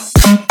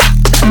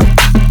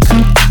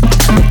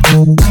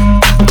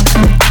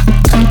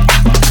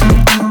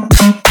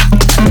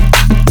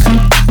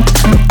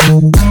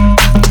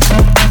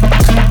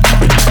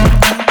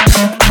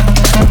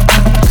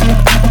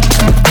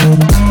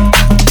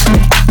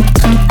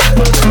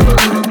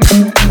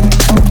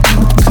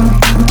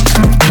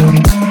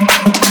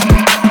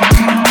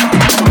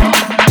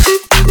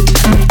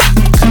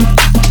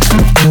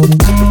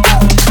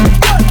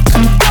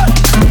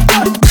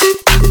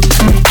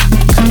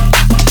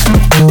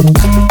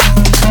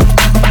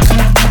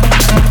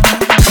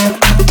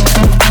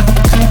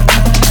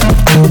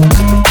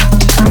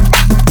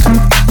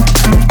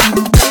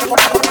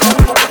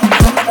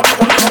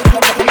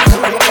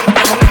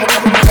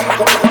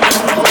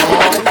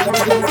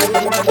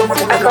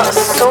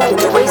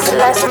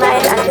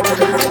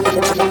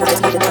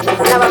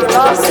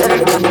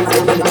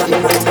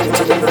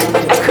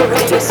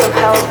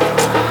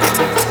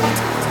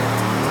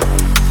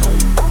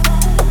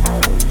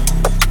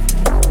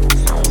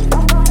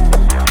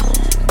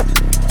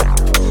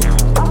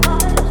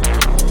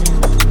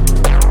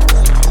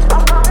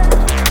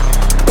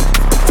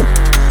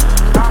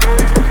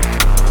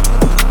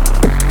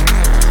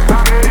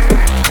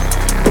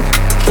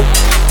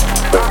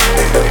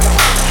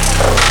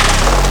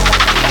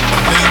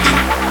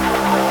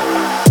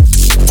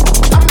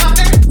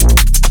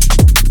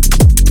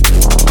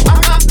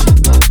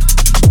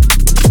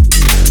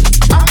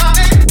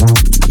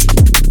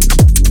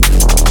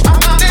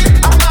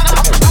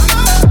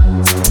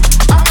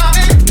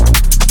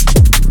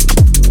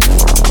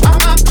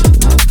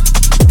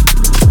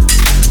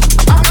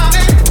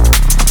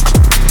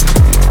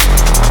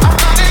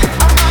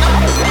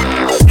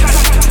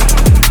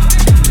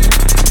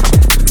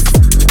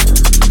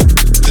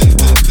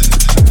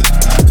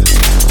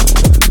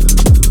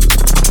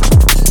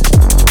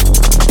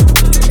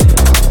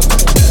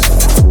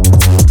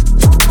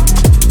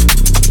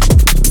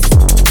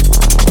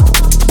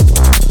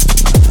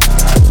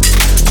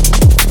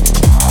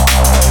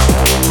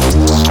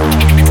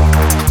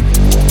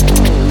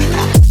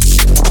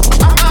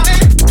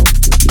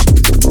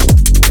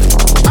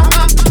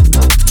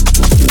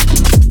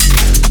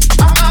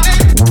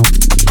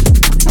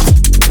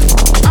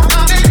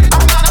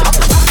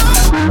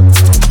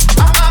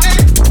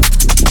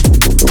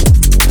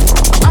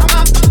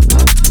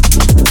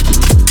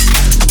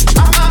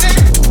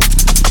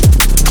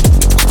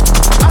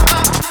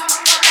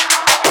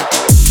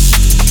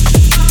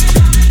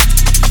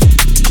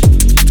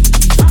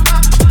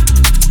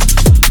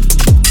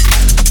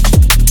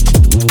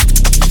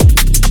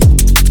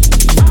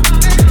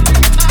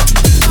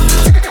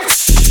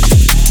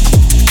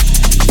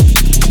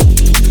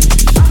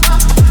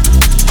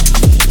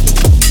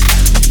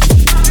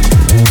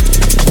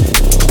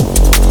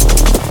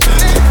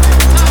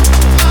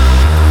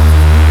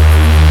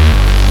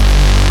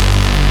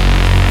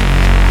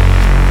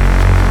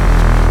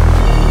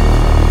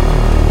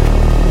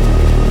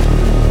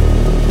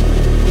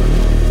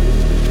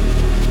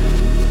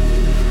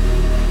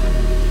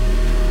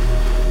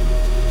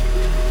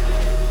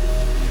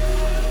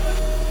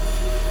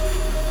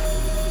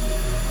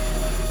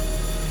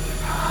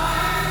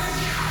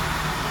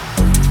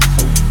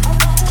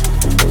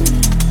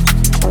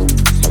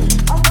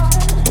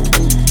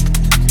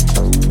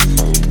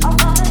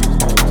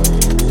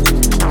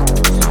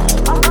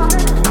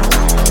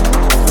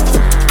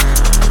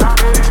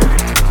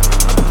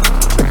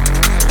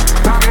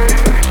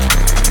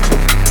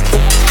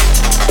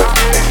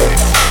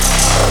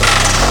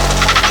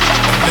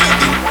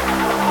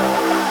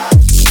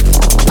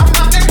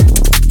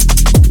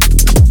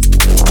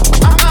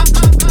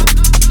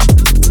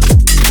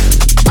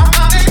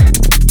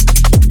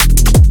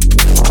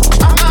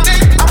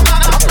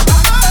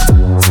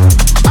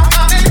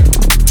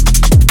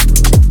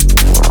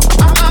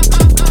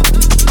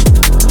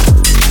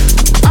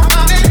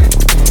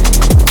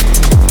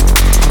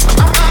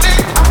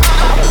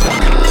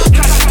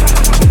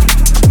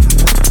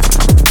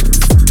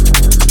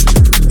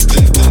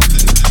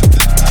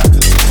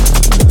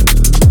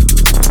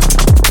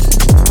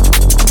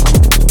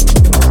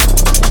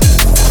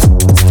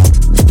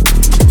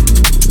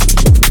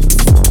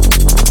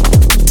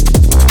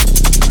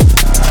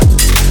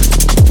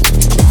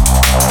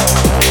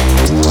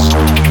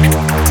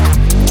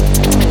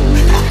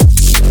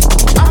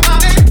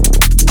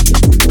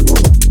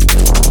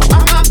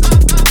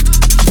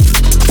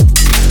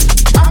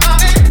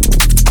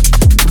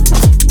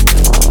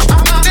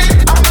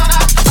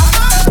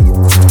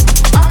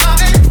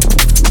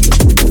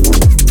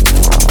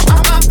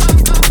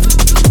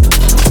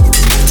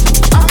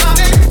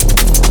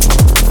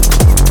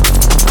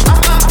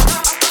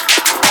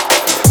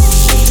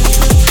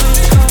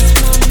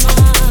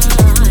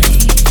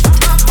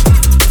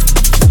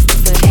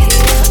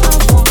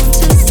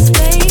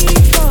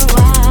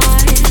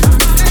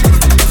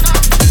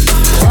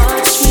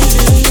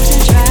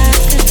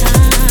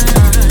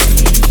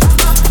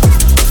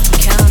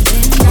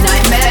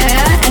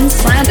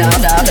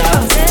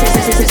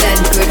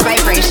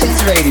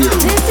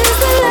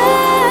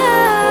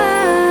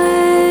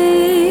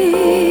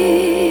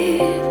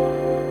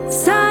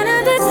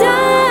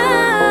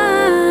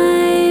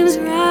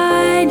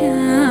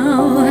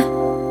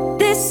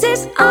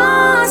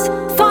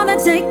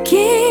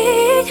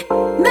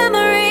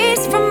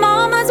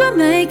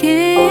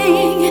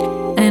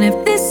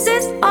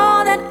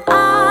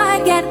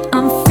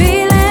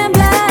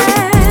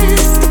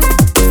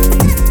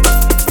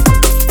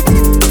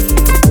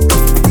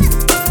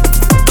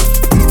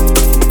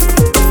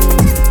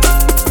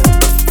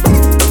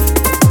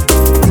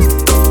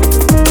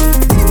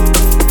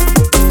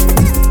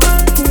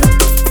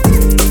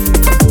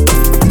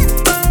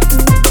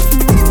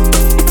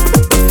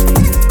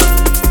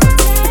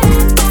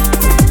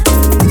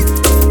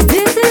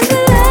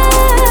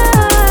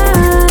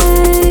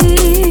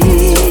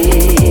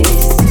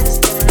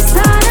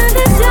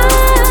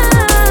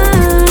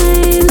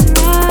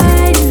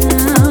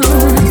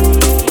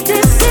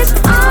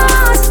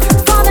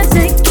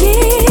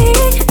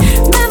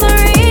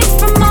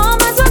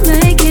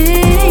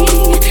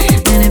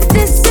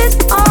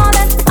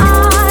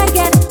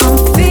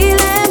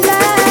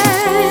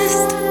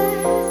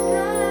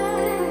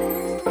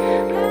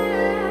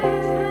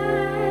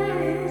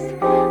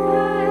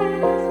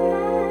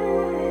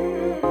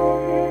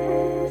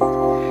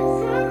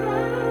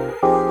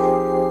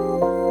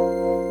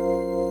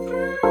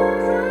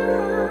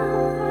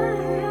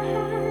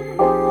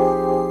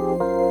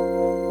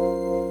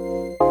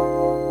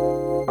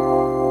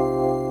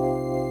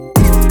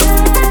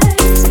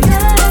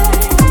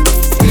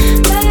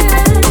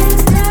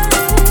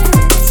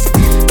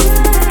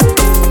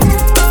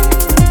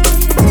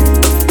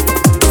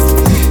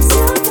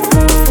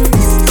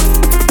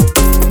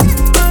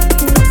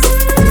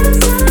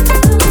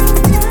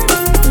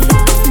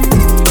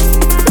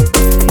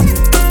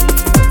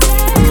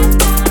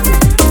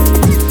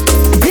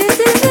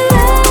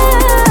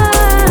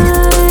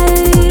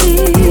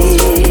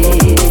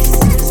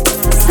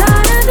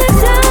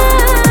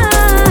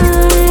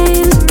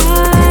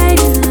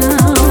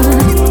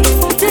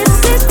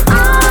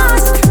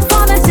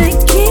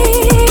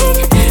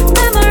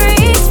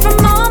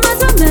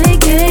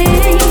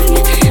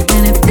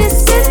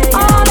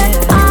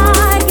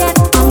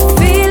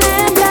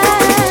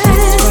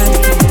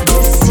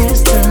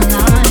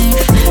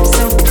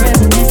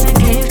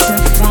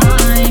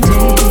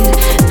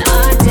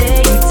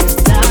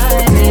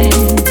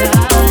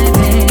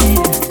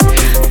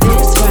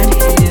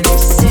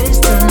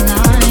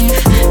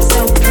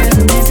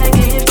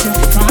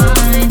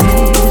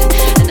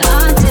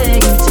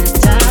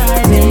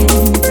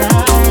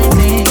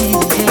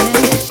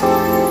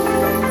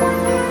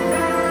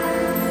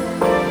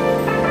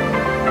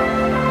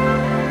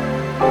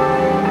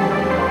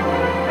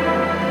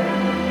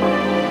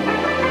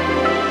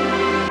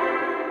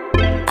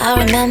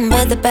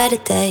 remember the better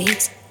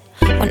days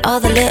when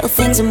all the little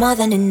things were more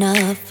than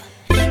enough.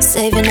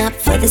 Saving up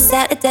for the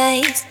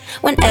Saturdays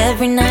when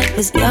every night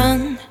was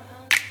young.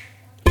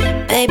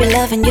 Baby,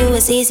 loving you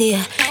was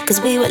easier, cause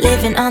we were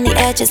living on the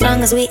edge as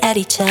long as we had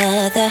each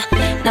other.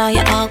 Now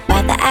you're all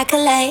about the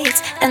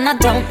accolades, and I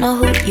don't know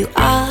who you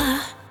are.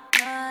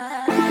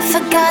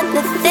 Forgot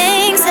the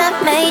things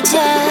that made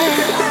you.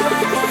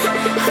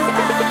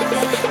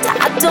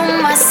 I do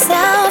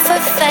myself a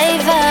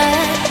favor.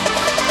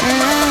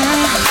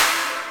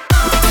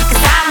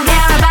 Cause I don't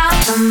care about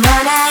the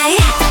money,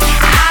 I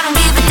don't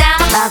give a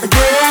damn about the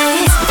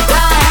grades. Go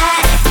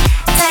ahead,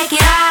 take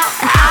it out,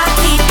 and I'll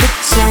keep the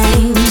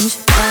change.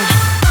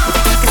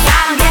 Cause I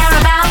don't care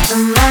about the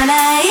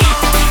money,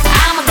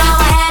 I'ma go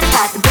ahead and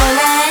bite the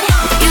bullet.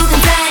 You can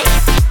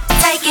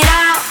take it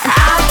out, and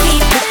I'll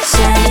keep the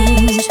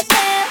change.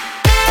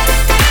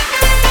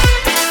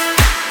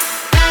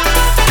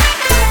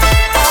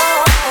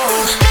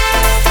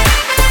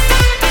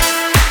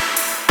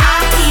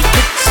 I'll keep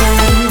the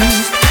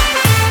change.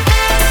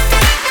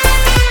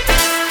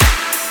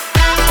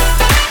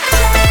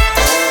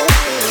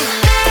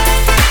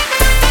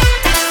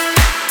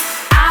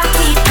 I'll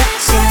keep the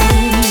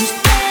change.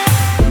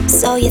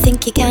 So you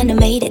think you kinda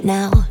made it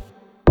now?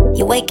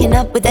 You're waking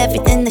up with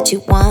everything that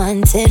you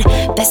wanted.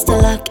 Best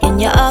of luck in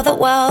your other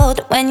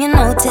world when you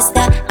notice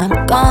that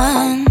I'm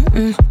gone.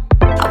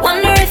 I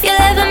wonder if you'll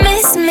ever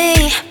miss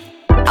me.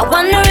 I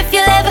wonder if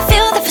you'll ever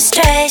feel the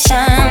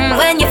frustration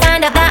when you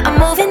find out that I'm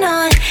moving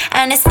on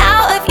and it's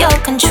out of your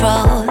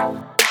control.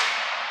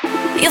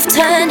 You've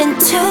turned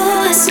into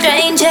a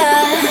stranger.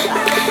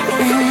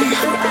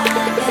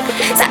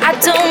 So I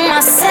do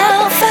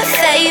myself a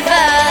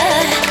favor.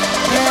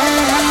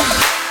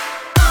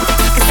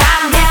 Cause I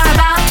don't care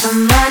about the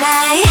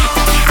money,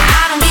 I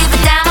don't give a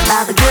damn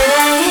about the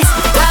grades.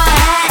 Go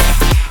ahead,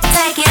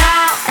 take it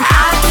out, and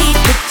I'll keep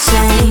the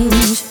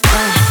change.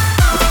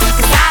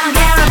 Cause I don't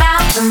care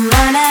about the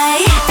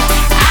money,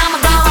 I'ma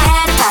go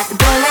ahead and bite the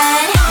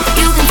bullet.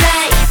 You can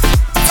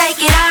take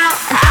it out,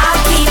 and I'll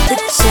keep the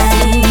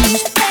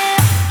change.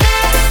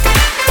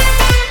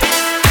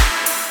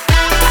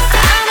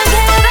 I don't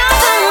care about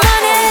the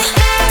money,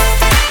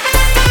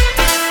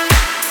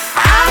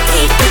 I'll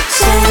keep the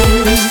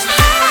change.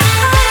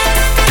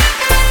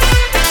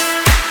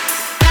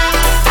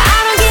 I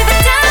don't give a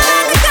damn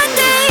about the good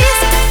days.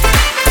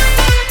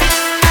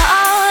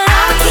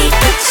 I'll keep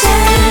the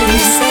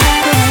change.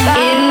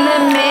 In the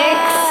mix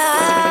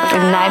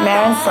with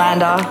Nightmare and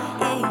Slander.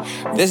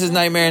 This is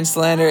Nightmare and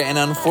Slander, and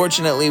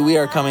unfortunately, we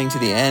are coming to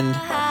the end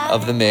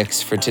of the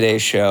mix for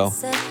today's show.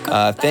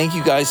 Thank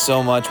you guys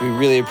so much. We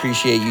really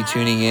appreciate you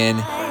tuning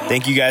in.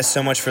 Thank you guys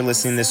so much for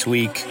listening this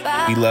week.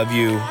 We love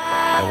you,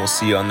 and we'll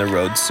see you on the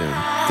road soon.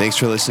 Thanks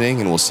for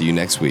listening, and we'll see you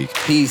next week.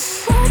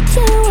 Peace.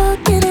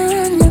 Walking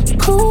around the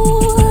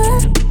pool,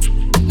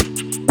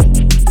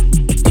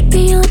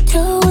 be your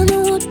toe on the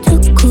water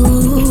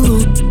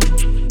cool.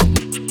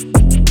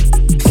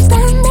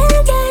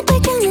 Standing there,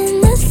 taking in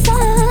the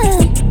sun,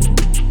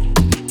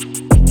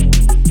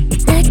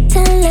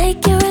 acting like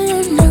you're a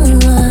little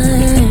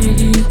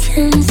one.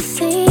 Can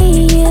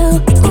see you.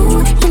 Ooh,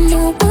 you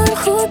know I'm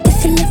hooked. If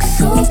you look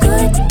so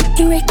good,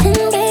 you reckon,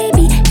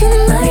 baby, in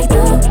my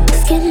room,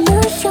 skin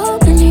on show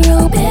when you're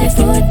all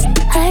barefoot.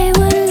 I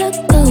would look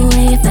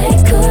away if I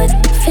could.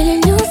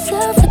 Feeling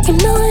yourself like you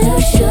know you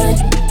should.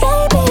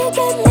 Baby, you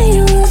get me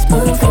a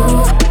spoonful.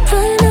 I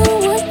know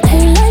what I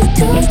like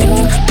to do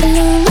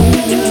along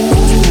with you.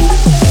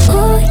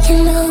 Oh, you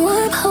know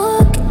I'm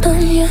hooked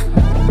on you.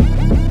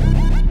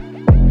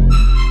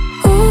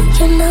 Oh,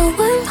 you know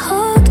I'm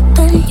hooked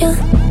on you.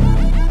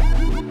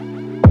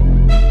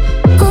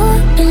 Oh,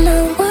 you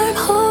know I'm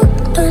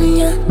hooked on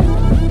you.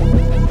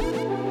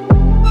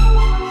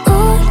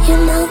 Oh, you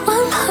know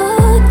I'm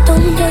hooked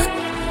on you.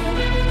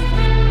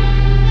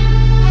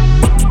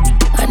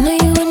 I know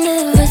you would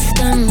never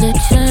stand a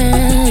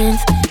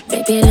chance.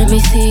 Baby, let me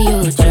see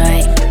you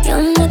try.